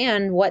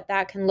firsthand what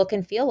that can look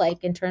and feel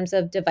like in terms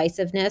of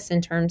divisiveness,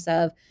 in terms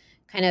of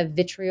kind of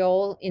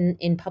vitriol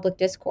in public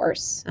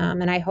discourse.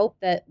 And I hope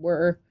that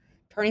we're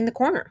turning the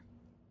corner.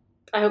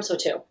 I hope so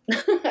too.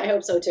 I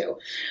hope so too.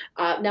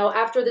 Now,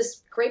 after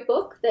this great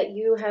book that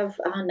you have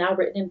now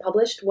written and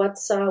published,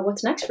 what's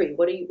next for you?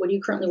 What are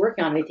you currently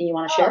working on? Anything you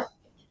want to share?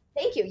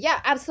 Thank you. Yeah,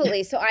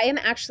 absolutely. So I am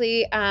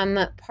actually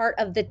part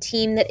of the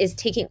team that is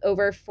taking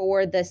over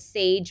for the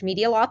SAGE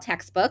Media Law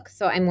textbook.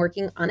 So I'm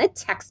working on a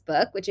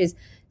textbook, which is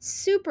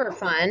super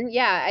fun.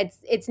 Yeah,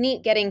 it's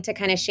neat getting to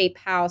kind of shape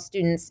how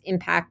students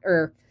impact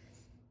or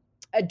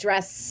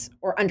address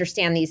or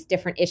understand these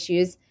different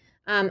issues.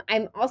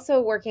 I'm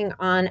also working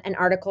on an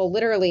article,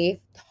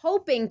 literally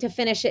hoping to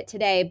finish it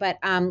today, but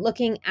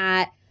looking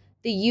at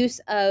the use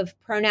of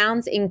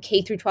pronouns in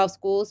K through 12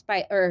 schools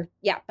by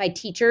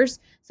teachers.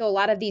 So a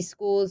lot of these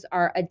schools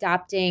are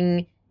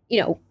adopting,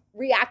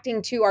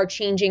 reacting to our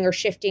changing or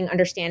shifting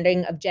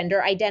understanding of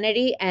gender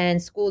identity,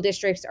 and school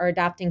districts are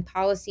adopting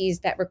policies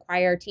that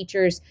require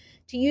teachers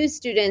to use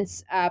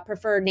students'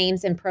 preferred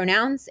names and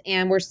pronouns.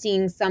 And we're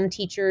seeing some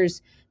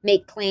teachers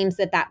make claims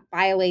that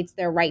violates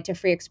their right to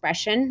free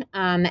expression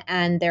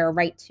and their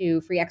right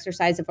to free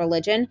exercise of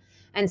religion.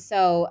 And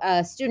so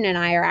a student and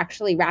I are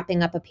actually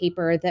wrapping up a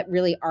paper that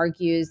really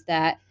argues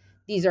that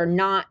this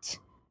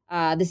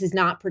is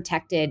not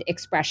protected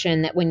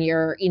expression, that when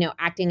you're,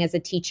 acting as a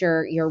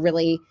teacher, you're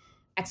really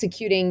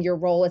executing your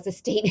role as a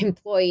state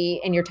employee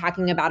and you're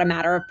talking about a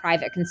matter of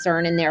private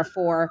concern, and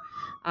therefore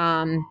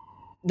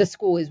the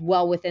school is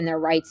well within their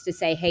rights to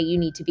say, hey, you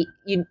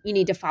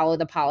need to follow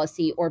the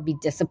policy or be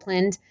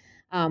disciplined.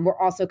 We're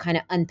also kind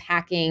of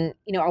unpacking,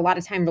 a lot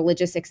of time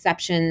religious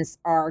exceptions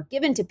are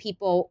given to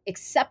people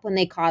except when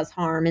they cause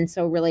harm. And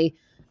so really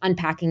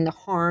unpacking the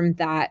harm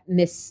that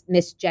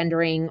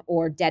misgendering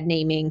or dead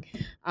naming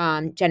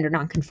gender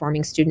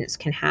nonconforming students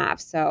can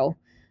have. So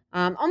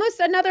almost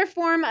another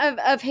form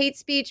of hate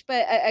speech,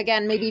 but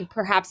again, maybe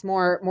perhaps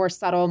more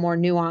subtle, more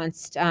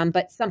nuanced,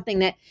 but something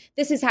that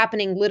this is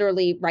happening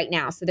literally right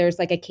now. So there's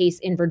like a case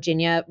in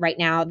Virginia right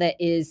now that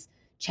is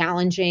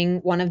challenging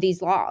one of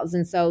these laws.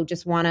 And so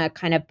just want to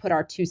kind of put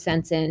our 2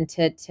 cents in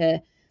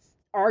to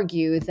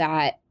argue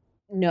that,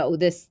 no,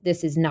 this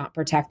is not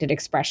protected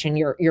expression.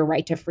 Your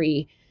right to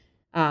free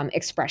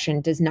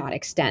expression does not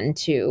extend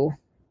to,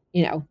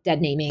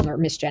 dead naming or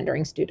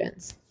misgendering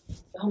students.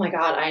 Oh my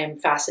God, I am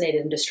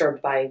fascinated and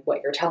disturbed by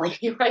what you're telling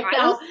me right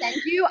now.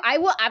 I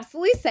will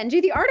absolutely send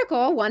you the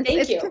article once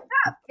Thank you. Put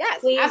up.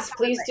 Yes,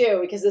 please do,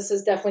 because this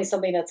is definitely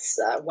something that's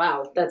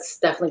that's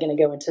definitely going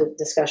to go into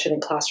discussion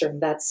in classroom.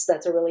 That's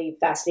a really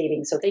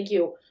fascinating. So thank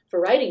you for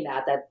writing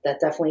that. That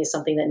definitely is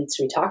something that needs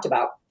to be talked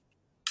about.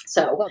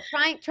 So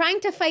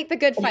trying to fight the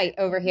good fight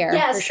over here.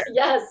 Yes, for sure.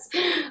 Yes,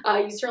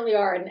 you certainly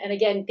are. And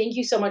again, thank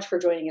you so much for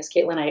joining us,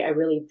 Caitlin. I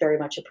really very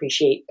much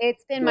appreciate.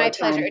 It's been my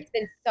pleasure. It's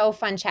been so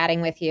fun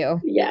chatting with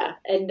you. Yeah,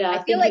 and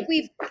I feel like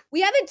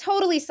we haven't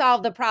totally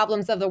solved the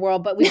problems of the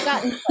world, but we've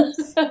gotten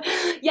close.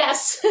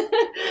 Yes,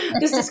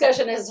 this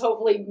discussion has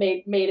hopefully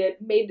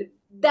made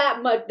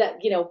that much, that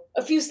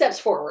a few steps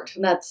forward,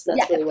 and that's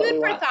really what we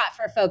want. Food for thought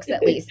for folks,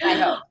 at least. I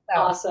hope. So,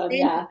 awesome.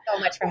 Thank you so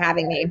much for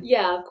having me.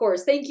 Yeah, of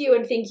course. Thank you,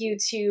 and thank you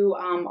to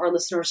our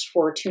listeners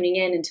for tuning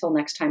in. Until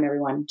next time,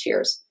 everyone.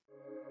 Cheers.